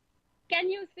 Can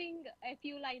you sing a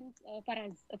few lines for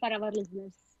us, for our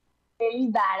listeners? Really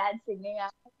bad at singing.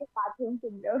 I'm like a bathroom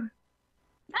singer.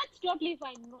 That's totally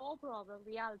fine. No problem.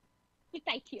 We are sit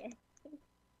tight here.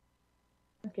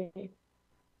 Okay.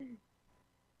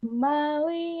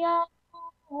 Maria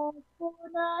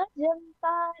Puna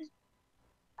Jampan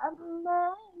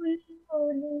Amma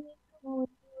Uloni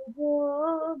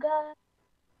Dujuga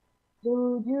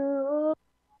Dujuga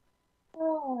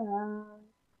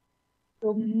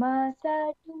Tumma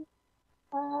Satu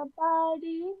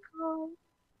Abadiko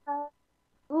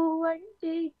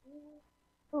Uwanti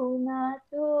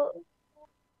Unato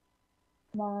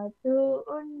Nato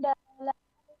Undala.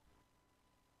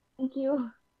 Thank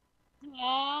you.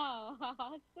 Wow,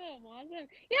 awesome, awesome.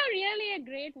 You have really a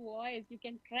great voice. You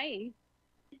can try.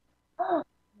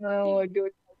 No,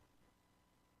 dude.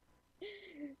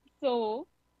 So,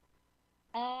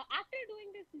 after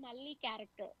doing this Malli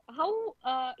character, how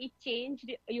it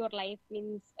changed your life?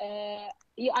 Means,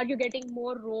 are you getting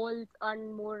more roles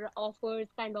and more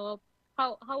offers? Kind of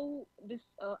how this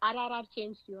RRR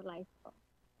changed your life?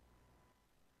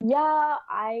 Yeah,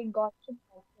 I got some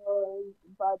offers,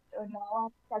 but now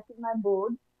I'm stuck in my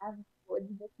board. I'm bored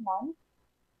this month,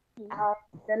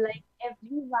 and like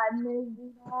everyone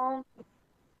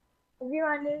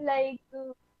is like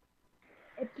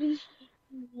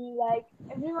appreciating me. Like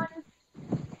everyone is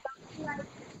something like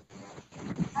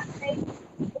I'm very I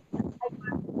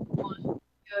can't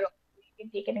here. You can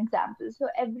take an example. So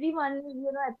everyone is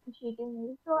appreciating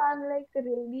me. So I'm like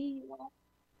really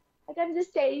I can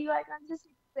just tell you, I can just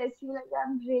express you like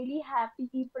I'm really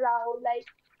happy, proud. Like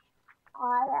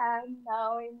I am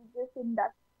now in this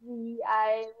industry.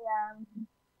 I am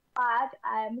a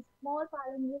small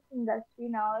part in this industry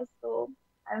now, so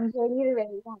I'm really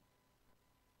very happy.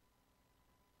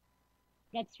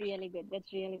 That's really good.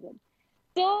 That's really good.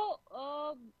 So,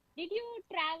 did you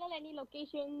travel any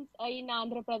locations in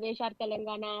Andhra Pradesh or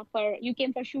Telangana for you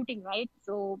came for shooting, right?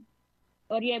 So,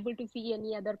 were you able to see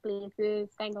any other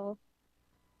places, kind of?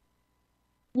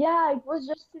 Yeah, it was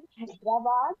just in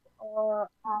Hyderabad,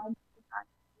 and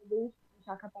place,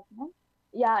 Visakhapatnam.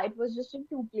 Yeah, it was just in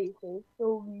two places, so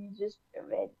we just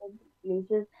went in two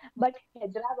places. But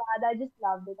Hyderabad, I just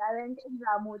loved it. I went in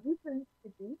Ramoji Film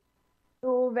City, so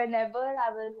whenever I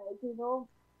was like,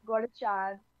 got a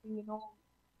chance,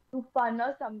 to fun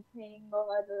or something,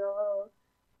 or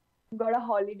got a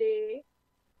holiday,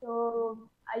 so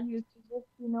I used to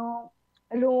just,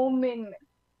 roam in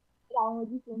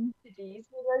Ramoji Film City.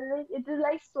 So it is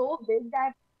like so big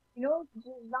that, it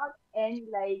does not end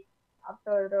like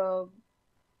after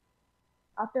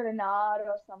after an hour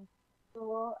or something. So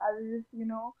I was just,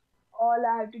 all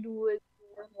I have to do is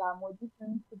go to Ramoji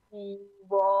Film City,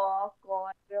 walk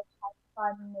or have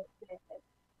fun there.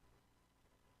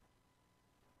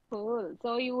 Cool. So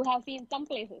you have seen some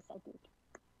places, I think.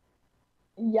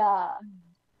 Yeah.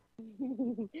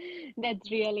 That's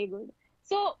really good.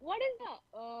 So, what is the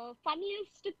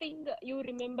funniest thing you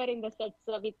remember in the sets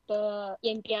with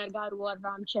NTR Garu or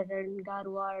Ram Charan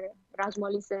Garu or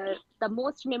Rajmouli sir? The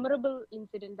most memorable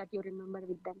incident that you remember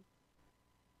with them?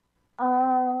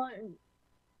 Uh,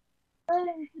 well,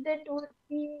 incident would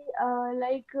be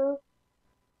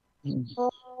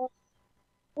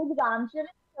with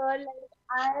Ramcharan sir, like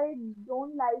I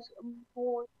don't like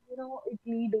more,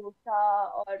 idli dosa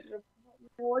or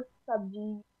more sabji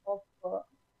of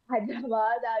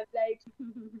Hyderabad. I'm like,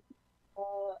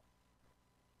 uh,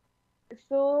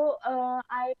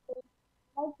 I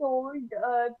told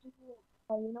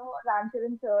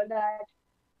Ramcharan sir that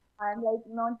I'm like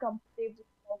not comfortable,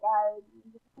 like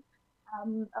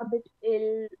I'm a bit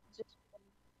ill, just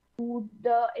food.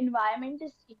 The environment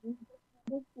is changed, the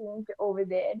food is changed over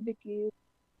there because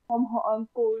from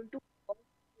cold to hot,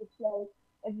 it's like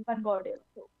everyone got ill.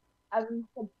 So I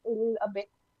was ill a bit,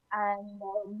 and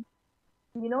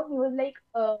he was like,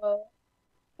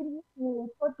 can you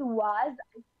wait for 2 hours?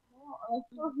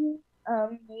 So he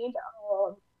made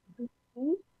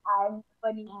biscuit and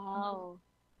paneer Wow.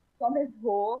 from his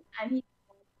home, and he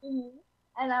brought to me,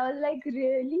 and I was like,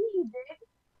 really? He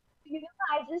did?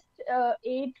 I just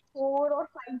ate 4 or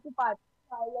 5 chapatis.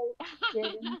 I like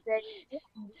very, very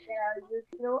hungry, and I was just,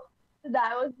 so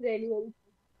that was really, very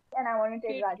tasty. And I want to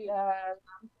tell Good, good.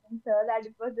 Ramcharan sir that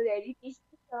it was very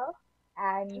tasty, sir.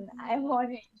 And I want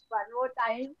to eat one more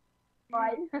time. So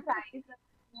I'll try some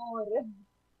more.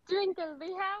 Twinkle, we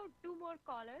have two more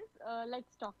callers.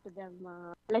 Let's talk to them.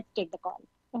 Let's take the call.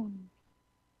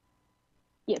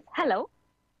 Yes. Hello.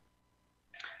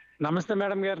 నమస్తే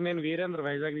madam గారు, నేను వీరేంద్ర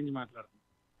వైజాగ్ నుంచి మాట్లాడుతున్నాను.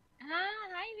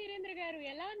 Hi Virendra గారు,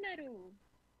 ఎలా ఉన్నారు?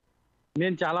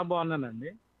 నేను చాలా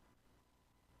బాగున్నానండి.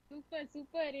 Super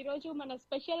super. ఈ రోజు మన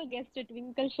స్పెషల్ గెస్ట్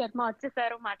ట్వింకిల్ శర్మ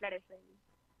వచ్చేసారు, మాట్లాడేసారు.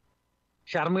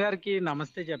 శర్మ గారికి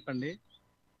నమస్తే చెప్పండి.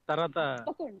 తర్వాత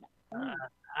తప్పకుండా.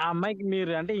 ఆ అమ్మాయికి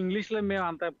మీరు అంటే ఇంగ్లీష్ లో మేము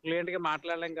అంత ఫ్లూయెంట్ గా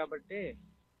మాట్లాడలేం కాబట్టి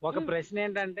ఒక ప్రశ్న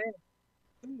ఏంటంటే,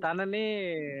 తనని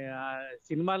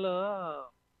సినిమాలో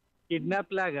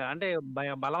కిడ్నాప్ లాగా అంటే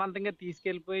బలవంతంగా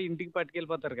తీసుకెళ్లిపోయి ఇంటికి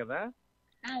పట్టుకెళ్ళిపోతారు కదా,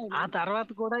 ఆ తర్వాత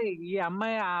కూడా ఈ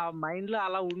అమ్మాయి ఆ మైండ్ లో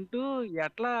అలా ఉంటూ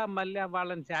ఎట్లా మళ్ళీ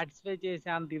వాళ్ళని సాటిస్ఫై చేసి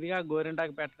అంత ఇదిగా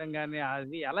గోరింటాకు పెట్టడం గానీ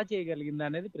అది ఎలా చేయగలిగింది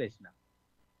అనేది ప్రశ్న.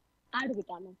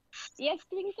 అడుగుతాను. Yes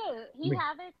twinkle, he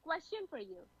have a question for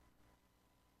you.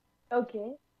 Okay.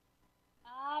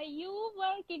 You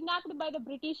were kidnapped by the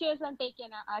Britishers and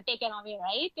taken away,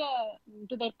 right,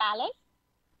 to their palace?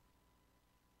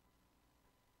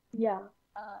 Yeah.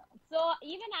 So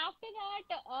even after that,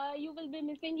 you will be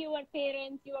missing your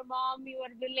parents, your mom,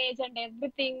 your village, and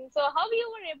everything. So how you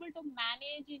were able to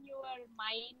manage in your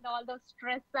mind all the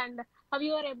stress, and how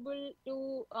you were able to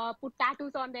put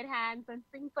tattoos on their hands and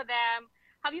sing for them?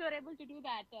 How you were able to do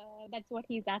that? That's what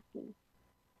he's asking.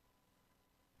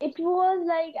 It was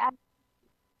like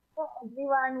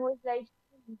everyone was like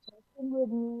interested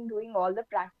with me doing all the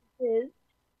practices.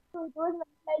 So it was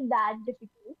not like that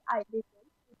difficult. I did it.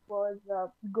 It was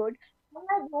good. And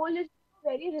my role is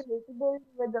very relatable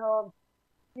with a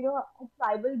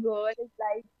tribal girl. It's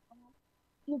like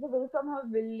she's away from her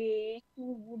village.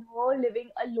 She's living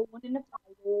alone in a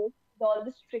palace with all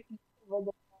the strictness over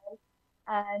there.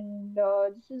 And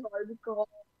this is all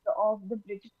because of the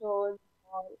Britishers and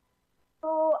all.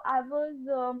 So I was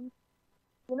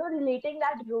relating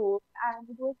that role, and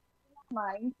it was in my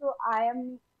mind. So I am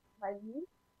Malli,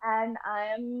 and I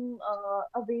am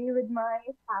away with my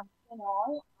family and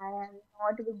all. I am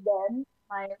not with them.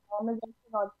 My mom is also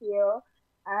not here,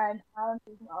 and I'm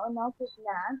now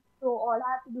kidnapped. So all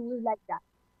I have to do is like that.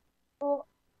 So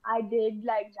I did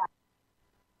like that.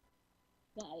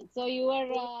 Right. So you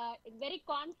were very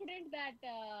confident that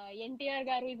NTR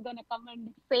Garu is gonna come and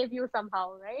save you somehow,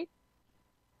 right?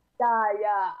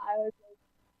 Yeah, I was like,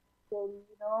 very,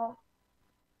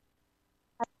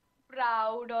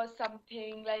 proud or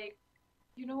something. Like,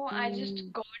 I just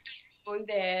got a role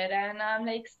there, and I'm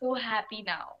like so happy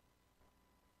now.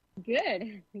 Good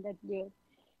that's good.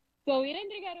 So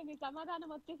Virendra గారు మీ సమాధానం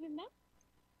వచ్చేసిందా?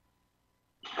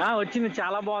 వచ్చింది,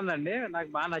 చాలా బాగుందండి, నాకు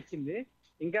బాగా నచ్చింది.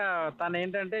 ఇంకా తను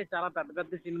ఏంటంటే చాలా పెద్ద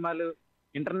పెద్ద సినిమాలు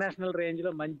ఇంటర్నేషనల్ రేంజ్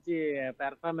లో మంచి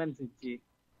పెర్ఫార్మెన్స్ ఇచ్చి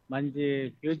మంచి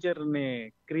ఫ్యూచర్ ని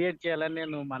క్రియేట్ చేయాలని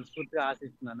నేను మనస్ఫూర్తిగా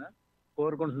ఆశిస్తున్నాను,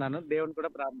 కోరుకుంటున్నాను, దేవుని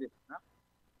కూడా ప్రార్థిస్తున్నాను.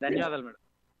 ధన్యవాదాలు madam.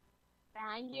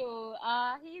 Thank you.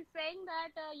 He's saying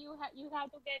that you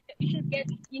should get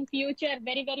in future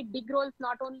very very big roles,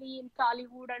 not only in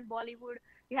Tollywood and Bollywood.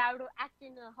 You have to act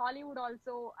in Hollywood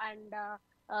also and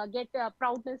get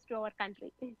proudness to our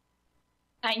country.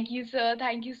 Thank you, sir.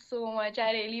 Thank you so much.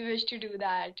 I really wish to do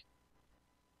that.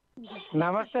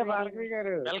 నమస్తే భార్గవి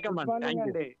గారు. Welcome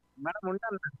అండి. Madam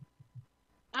ఉంటాను.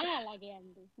 అలాగే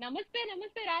అండి. నమస్తే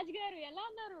నమస్తే రాజ్ గారు, ఎలా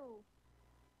ఉన్నారు?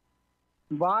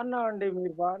 బాగున్నామండి,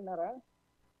 మీరు బాగున్నారా?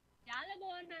 చాలా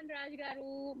బాగున్నాను రాజ్ గారు.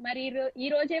 మరి ఈ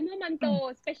రోజేమో మనతో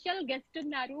స్పెషల్ గెస్ట్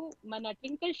ఉన్నారు, మన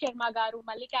ట్వింకిల్ శర్మ గారు.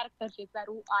 మళ్ళీ క్యారెక్టర్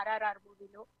చేశారు RRR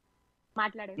మూవీలో.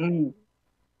 మాట్లాడారు.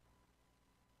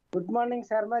 Good morning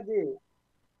Sharmaji.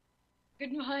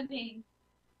 Good morning.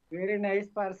 Very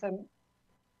nice person.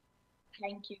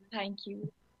 Thank you. Thank you.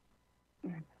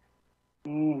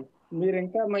 మీరు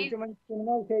ఇంకా మంచి మంచి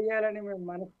సినిమాలు చేయాలని మేము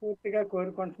మనస్ఫూర్తిగా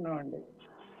కోరుకుంటున్నామండి.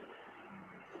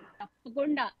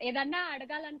 తప్పకుండా. ఏదన్నా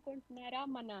అడగాలనుకుంటున్నారా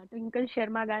మన ట్వింకిల్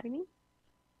శర్మ గారిని?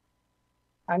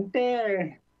 అంటే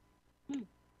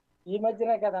ఈ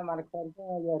మధ్యనే కదా మనకు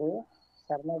పరిచయం అయ్యారు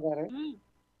శర్మ గారు.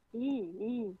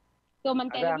 సో మన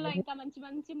తెలుగులో ఇంకా మంచి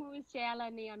మంచి మూవీస్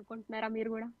చేయాలని అనుకుంటున్నారా మీరు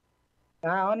కూడా?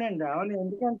 అవునండి, అవును.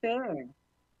 ఎందుకంటే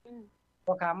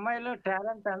ఒక అమ్మాయిలో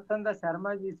టాలెంట్ ఎంత ఉందో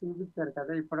శర్మజీ చూపించారు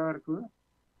కదా ఇప్పటి వరకు.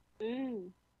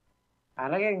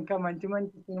 అలాగే ఇంకా మంచి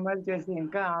మంచి సినిమాలు చేసి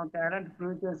ఇంకా ఆ టాలెంట్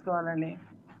ప్రూవ్ చేసుకోవాలని,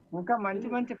 ఇంకా మంచి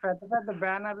మంచి పెద్ద పెద్ద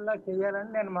బ్యానర్లో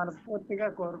చేయాలని నేను మనస్ఫూర్తిగా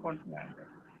కోరుకుంటున్నాను.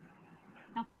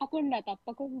 తప్పకుండా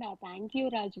తప్పకుండా. థ్యాంక్ యూ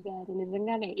రాజు గారు.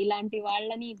 నిజంగానే ఇలాంటి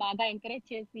వాళ్ళని బాగా ఎంకరేజ్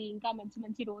చేసి ఇంకా మంచి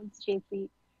మంచి రోల్స్ చేసి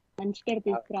మంచి పేరు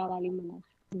తీసుకురావాలి మనం.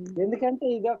 ఎందుకంటే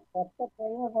ఇది కొత్త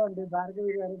ప్రయోగం అండి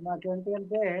భార్గవి గారు.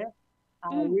 మాకేంటంటే ఆ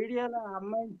వీడియోలో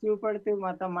అమ్మాయిని చూపెడుతూ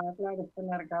మాతో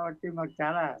మాట్లాడిస్తున్నారు కాబట్టి మాకు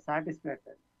చాలా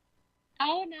సాటిస్ఫాక్షన్.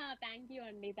 అవునా? థ్యాంక్ యూ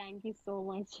అండి, thank you so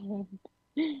much.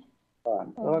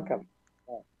 Welcome.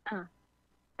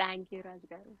 Thank you Raj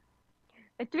గారు.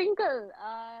 Twinkle,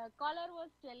 caller was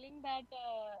telling that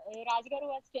Raj Garu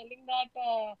was telling that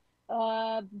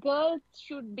girls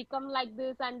should become like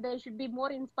this and they should be more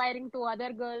inspiring to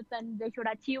other girls and they should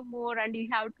achieve more and you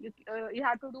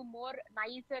have to do more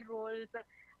nicer roles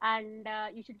and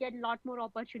you should get a lot more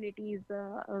opportunities.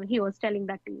 He was telling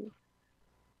that to you.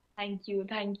 Thank you.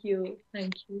 Thank you.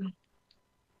 Thank you.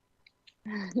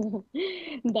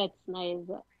 That's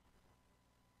nice.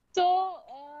 So,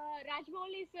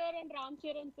 Rajmouli sir and Ram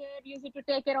Charan sir used to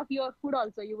take care of your food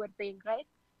also, you were saying, right?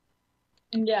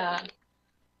 Yeah.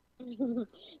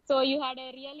 So you had a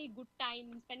really good time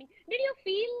spending. Did you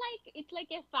feel like it's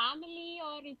like a family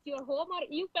or it's your home, or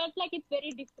you felt like it's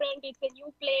very different, it's a new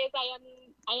place,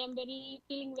 I am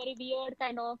feeling very weird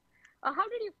kind of? How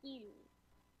did you feel?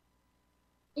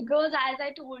 Because as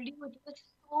I told you, it was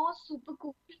so super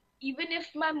cool. Even if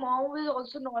my mom was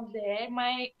also not there,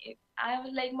 I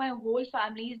was like, my whole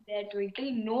family is there, Twinkle,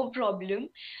 no problem.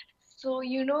 So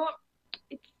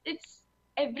it's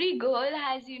every girl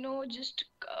has just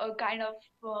a kind of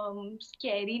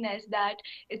scariness that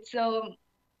it's a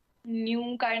new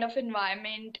kind of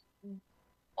environment.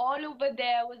 All over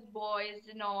there was boys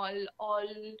and all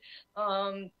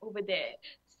over there.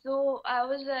 So I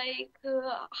was like,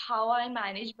 how I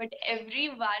managed, but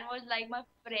everyone was like my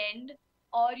friend,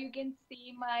 or you can say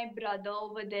my brother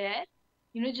over there,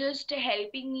 just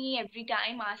helping me every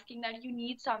time, asking that you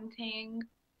need something,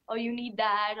 or you need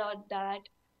that or that.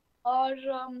 Or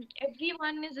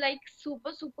everyone is like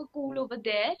super, super cool over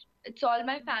there. It's all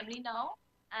my family now.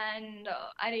 And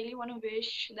I really want to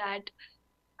wish that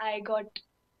I got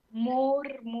more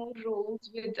roles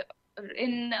with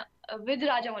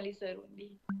Rajamouli sir only.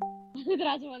 With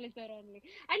Rajamouli sir only.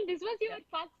 And this was your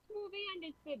first movie and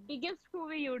it's the biggest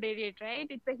movie you did it, right?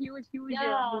 It's a huge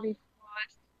movie.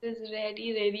 This is really,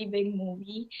 really big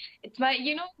movie. It's my,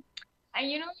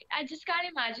 I just can't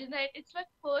imagine that it's my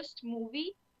first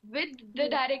movie with the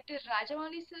director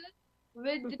Rajamouli sir,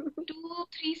 with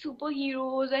 2-3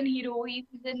 superheroes and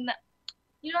heroines, and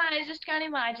I just can't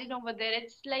imagine over there.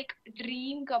 It's like a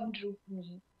dream come true for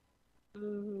me.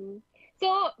 So,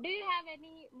 do you have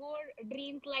any more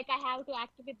dreams like I have to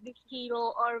act with this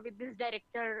hero or with this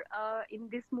director in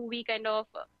this movie kind of?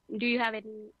 Do you have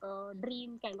any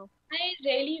dream kind of? I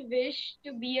really wish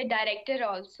to be a director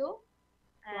also.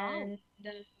 Wow, And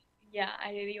yeah,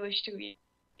 I really wish to be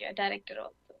a director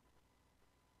also.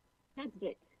 that's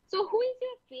great. So, who is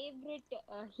your favorite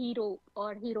hero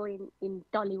or heroine in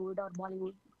Tollywood or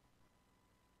Bollywood?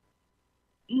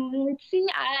 See,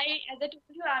 as I told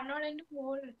you, I'm not into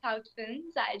more South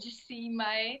films. I just see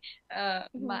my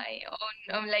Mm-hmm.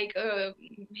 own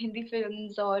Hindi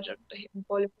films or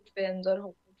Bollywood films or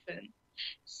Hollywood films.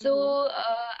 So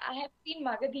I have seen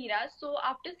Magadhira. So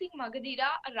after seeing Magadhira,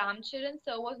 Ram Charan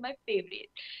sir was my favorite.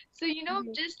 So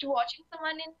just watching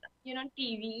someone in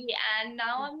TV, and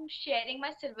now I'm sharing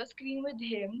my silver screen with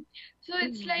him. So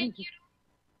it's like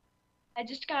I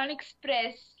just can't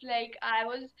express. Like I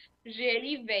was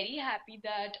really very happy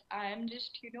that I am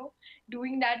just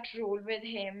doing that role with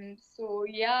him. So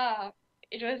yeah,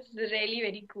 it was really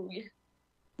very cool.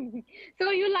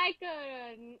 So, you like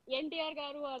NTR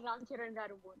Garu or Ram Charan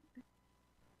Garu more?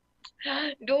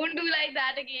 Don't do like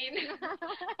that again. You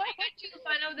can choose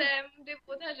one of them. They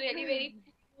both are really very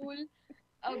cool.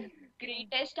 A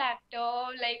greatest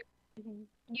actor. Like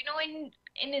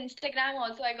in Instagram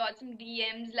also I got some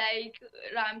DMs like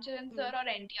Ramcharan sir or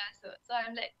NTR sir. So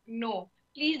I'm like, no,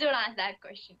 please don't ask that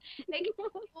question. Like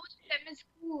both of them is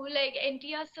cool. Like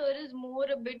NTR sir is more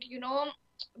a bit,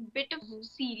 bit of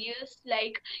serious.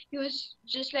 Like he was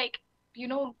just like, he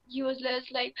was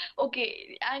less like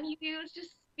okay, and he used to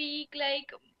speak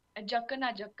like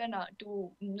Jakkana Jakkana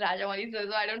to Rajamouli sir.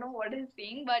 So I don't know what he's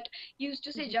saying, but he used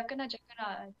to say Jakkana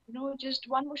Jakkana. Just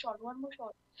one more shot, one more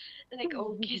shot. Like,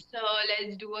 okay, sir,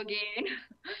 let's do again.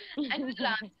 And with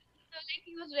Ram, sir, like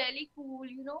he was really cool,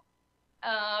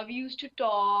 we used to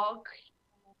talk.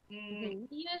 He was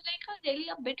like really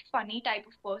a bit funny type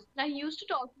of person. Now he used to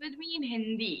talk with me in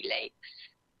Hindi. Like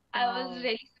I was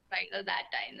really surprised at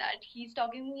that time that he's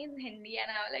talking to me in Hindi,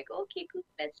 and I was like, okay, cool,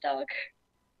 let's talk.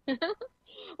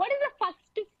 What is the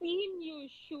first scene you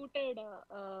shooted,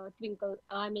 Twinkle?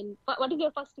 I mean, what is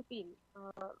your first scene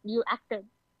you acted?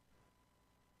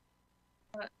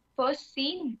 First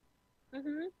scene.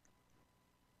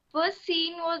 First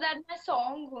scene was at my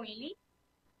song only.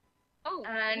 Oh,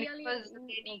 And really? it was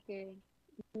really, Okay.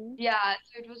 yeah,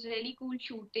 so it was really cool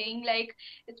shooting. Like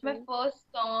it's my first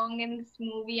song in this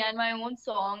movie and my own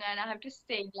song, and I have to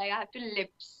sing, like I have to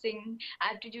lip sing, I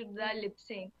have to do the lip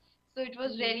sync. So it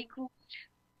was really cool.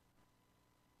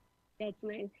 That's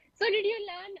nice. So, did you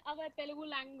learn our Telugu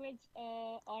language,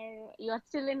 or you are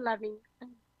still in learning?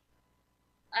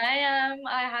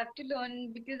 I have to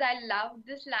learn because I love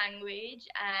this language,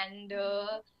 and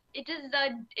it is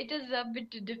a bit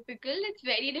difficult. It's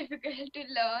very difficult to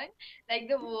learn. Like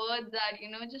the words are,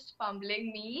 just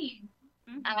fumbling me.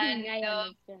 And I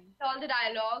understand. all the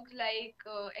dialogues, like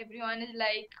everyone is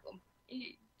like,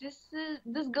 this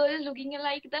girl is looking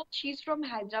like that she's from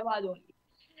Hyderabad only.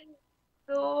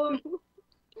 So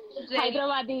it's really,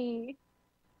 Hyderabadi.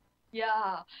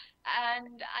 yeah,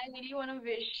 and I really want to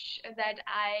wish that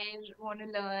I want to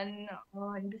learn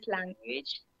this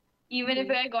language. Even if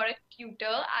I got a tutor,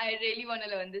 I really want to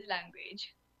learn this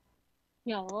language.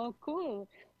 Yeah, cool.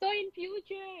 So, in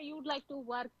future, you would like to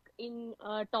work in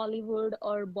Tollywood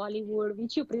or Bollywood,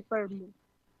 which you prefer more?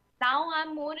 Now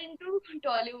I'm more into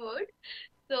Tollywood,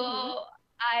 so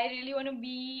I really want to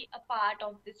be a part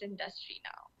of this industry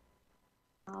now.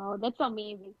 Oh, that's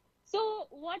amazing. So,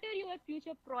 what are your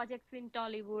future projects in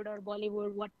Tollywood or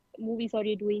Bollywood? What movies are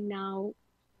you doing now?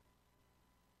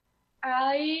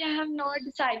 I have not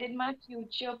decided my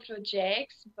future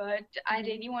projects, but I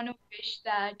really want to wish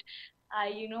that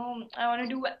I want to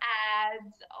do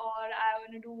ads, or I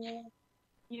want to do,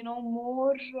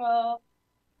 more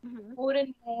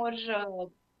and more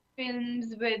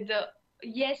films with,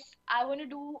 yes, I want to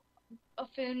do a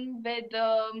film with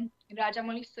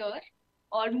Rajamouli sir,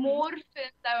 or more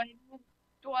films. I want to do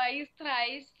twice,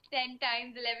 thrice, 10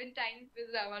 times, 11 times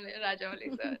with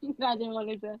Rajamouli sir.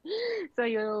 Rajamouli sir. So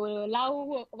you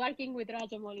love working with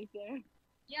Rajamouli sir.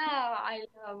 Yeah, I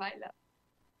love.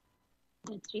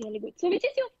 That's really good. So which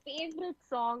is your favorite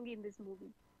song in this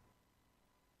movie?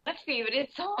 My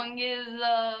favorite song is,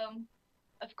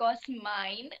 of course,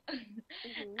 mine.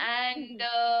 And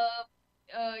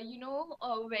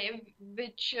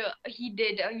which he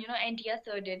did, NTR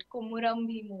sir did, Komuram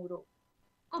Bhimuro.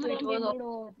 So it was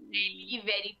also really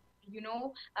very,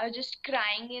 I was just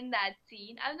crying in that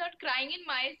scene. I was not crying in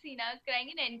my scene, I was crying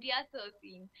in NTR sir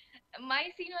scene.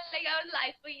 My scene was like, I was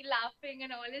laughing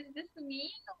and all. Is this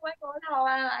me? Oh my God, how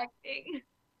I'm acting.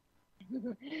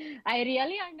 I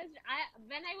really understand.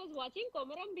 When I was watching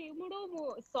Komaram Bhimudu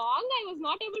song, I was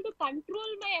not able to control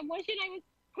my emotion. I was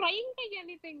crying like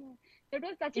anything. That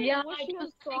was such an Yeah, it emotional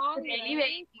was like song, very, very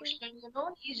right? emotional. You know,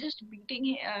 he's just beating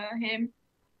him.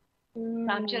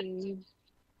 Ramcharan.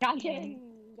 Ramcharan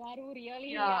Garu,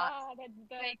 really, Yeah, that's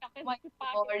the like, oh toughest my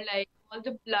part. God, like all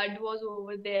the blood was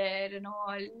over there and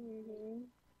all.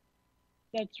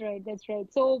 That's right, that's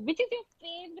right. So, which is your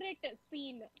favorite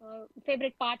scene,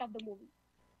 favorite part of the movie?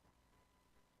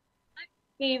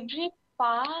 Favorite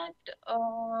part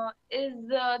is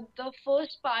the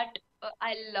first part.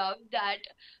 I love that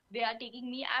they are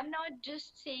taking me. I'm not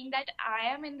just saying that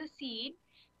I am in the scene.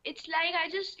 It's like I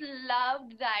just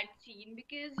loved that scene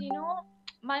because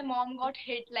my mom got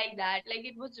hit like that. Like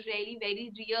it was really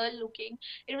very real looking.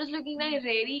 It was looking like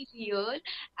really real,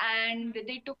 and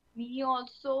they took me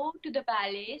also to the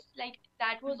palace. Like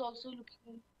that was also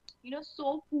looking,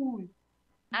 so cool.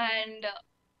 And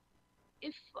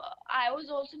if I was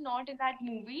also not in that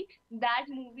movie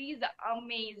is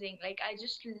amazing. Like I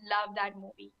just love that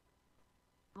movie.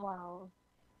 Wow.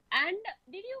 And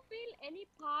did you feel any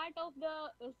part of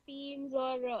the scenes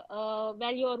or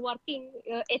while you're working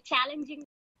a challenging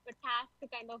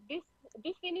task kind of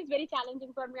this scene is very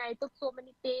challenging for me. I took so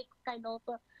many takes kind of.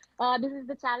 This is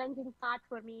the challenging part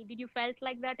for me. Did you felt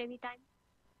like that anytime?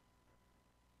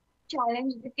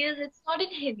 Challenge because it's not in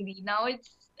Hindi. Now it's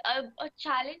a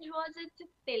challenge was it's in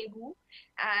Telugu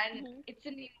and it's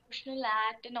an emotional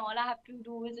act and all I have to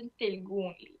do is in Telugu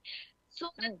only. So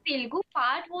the Telugu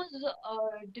part was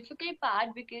a difficult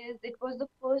part because it was the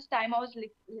first time I was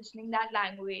listening that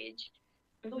language.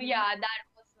 So yeah, that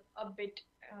was a bit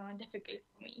difficult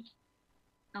for me.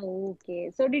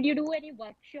 Okay. So did you do any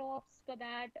workshops for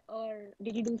that or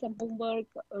did you do some homework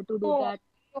to do that?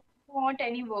 Not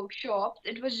any workshops.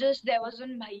 It was just there was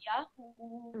one bhaiya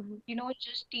who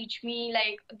just teach me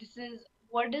like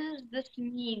what does this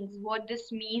means, what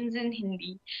this means in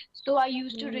Hindi. So I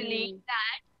used to relate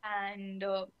that and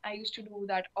I used to do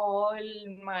that all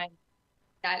my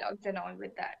dialogues and all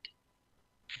with that.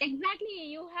 Exactly.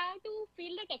 You have to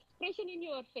feel that expression in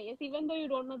your face, even though you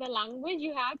don't know the language.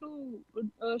 You have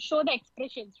to show the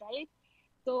expressions, right?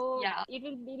 So Yeah. it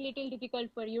will be little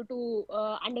difficult for you to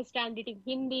understand it in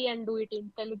Hindi and do it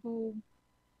in Telugu.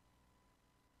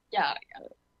 Yeah.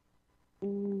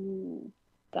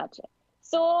 Gotcha.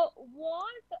 So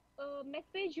what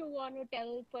message you want to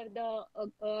tell for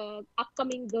the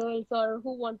upcoming girls or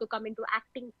who want to come into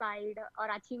acting side or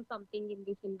achieve something in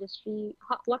this industry?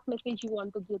 What message you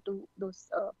want to give to those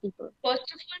people?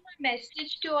 First of all, my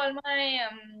message to all my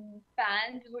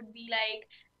fans would be like,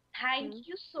 thank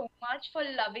you so much for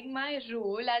loving my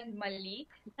role as Malli.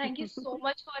 Thank you so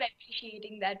much for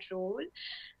appreciating that role.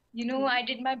 I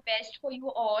did my best for you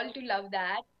all to love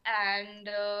that. And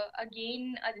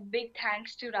again, a big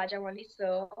thanks to Rajamali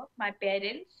sir, my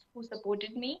parents who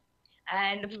supported me,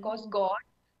 and of course God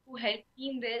who helped me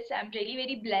in this. I'm really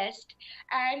very blessed.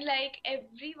 And like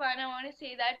everyone, I want to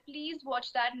say that please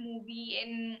watch that movie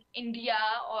in India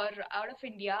or out of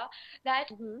India. That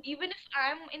even if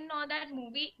I'm in that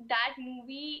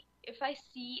movie, if I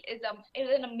see is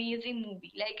an amazing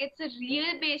movie. Like it's a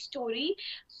real based story.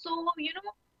 So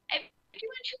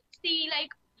everyone should see like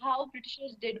how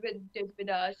Britishers did with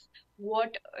us,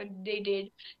 what they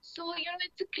did. So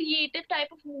it's a creative type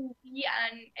of movie,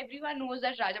 and everyone knows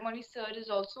that Rajamouli sir is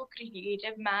also a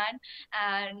creative man,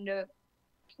 and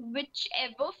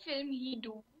whichever film he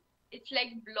do, it's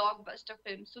like blockbuster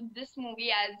film. So this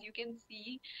movie, as you can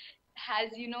see,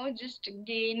 has just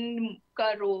gained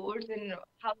crores and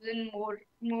thousand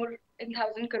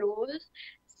crores.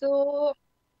 So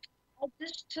I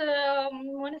just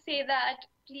want to say that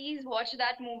please watch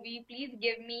that movie. Please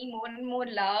give me more and more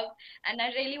love. And I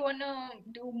really want to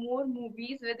do more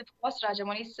movies with, of course,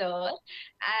 Rajamani sir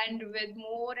and with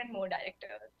more and more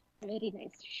directors. Very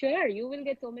nice. Sure, you will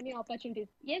get so many opportunities.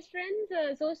 Yes, friends.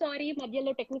 So sorry,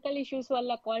 మధ్యలో technical issues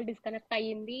వల్ల call disconnect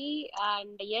అయ్యింది.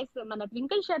 And yes, మన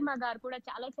twinkle Sharma గారు కూడా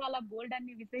చాలా చాలా బోల్డ్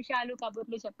అన్ని విశేషాలు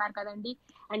కబుర్లు చెప్పారు కదండి.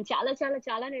 అండ్ చాలా చాలా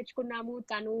చాలా నేర్చుకున్నాము.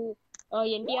 తను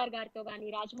ఎన్టీఆర్ గారితో కానీ,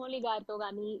 రాజమౌళి గారితో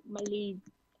కానీ, మళ్ళీ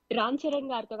రామ్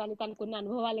చరణ్ గారితో కానీ తనకున్న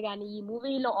అనుభవాలు కానీ, ఈ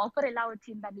మూవీలో ఆఫర్ ఎలా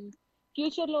వచ్చిందని,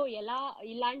 ఫ్యూచర్ లో ఎలా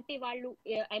ఇలాంటి వాళ్ళు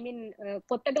ఐ మీన్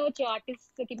కొత్తగా వచ్చే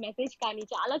ఆర్టిస్ట్ కి మెసేజ్ కానీ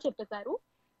చాలా చెప్పేశారు.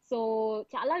 సో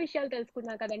చాలా విషయాలు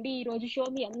తెలుసుకున్నాం కదండి. ఈ రోజు షో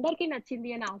మీ అందరికీ నచ్చింది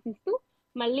అని ఆశిస్తూ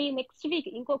మళ్ళీ నెక్స్ట్ వీక్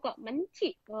ఇంకొక మంచి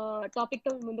టాపిక్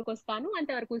తో ముందుకు వస్తాను.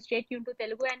 అంతవరకు state tune to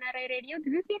Telugu NRI radio.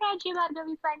 This is రాజ్య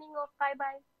Bhargavi signing off. By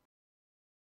by.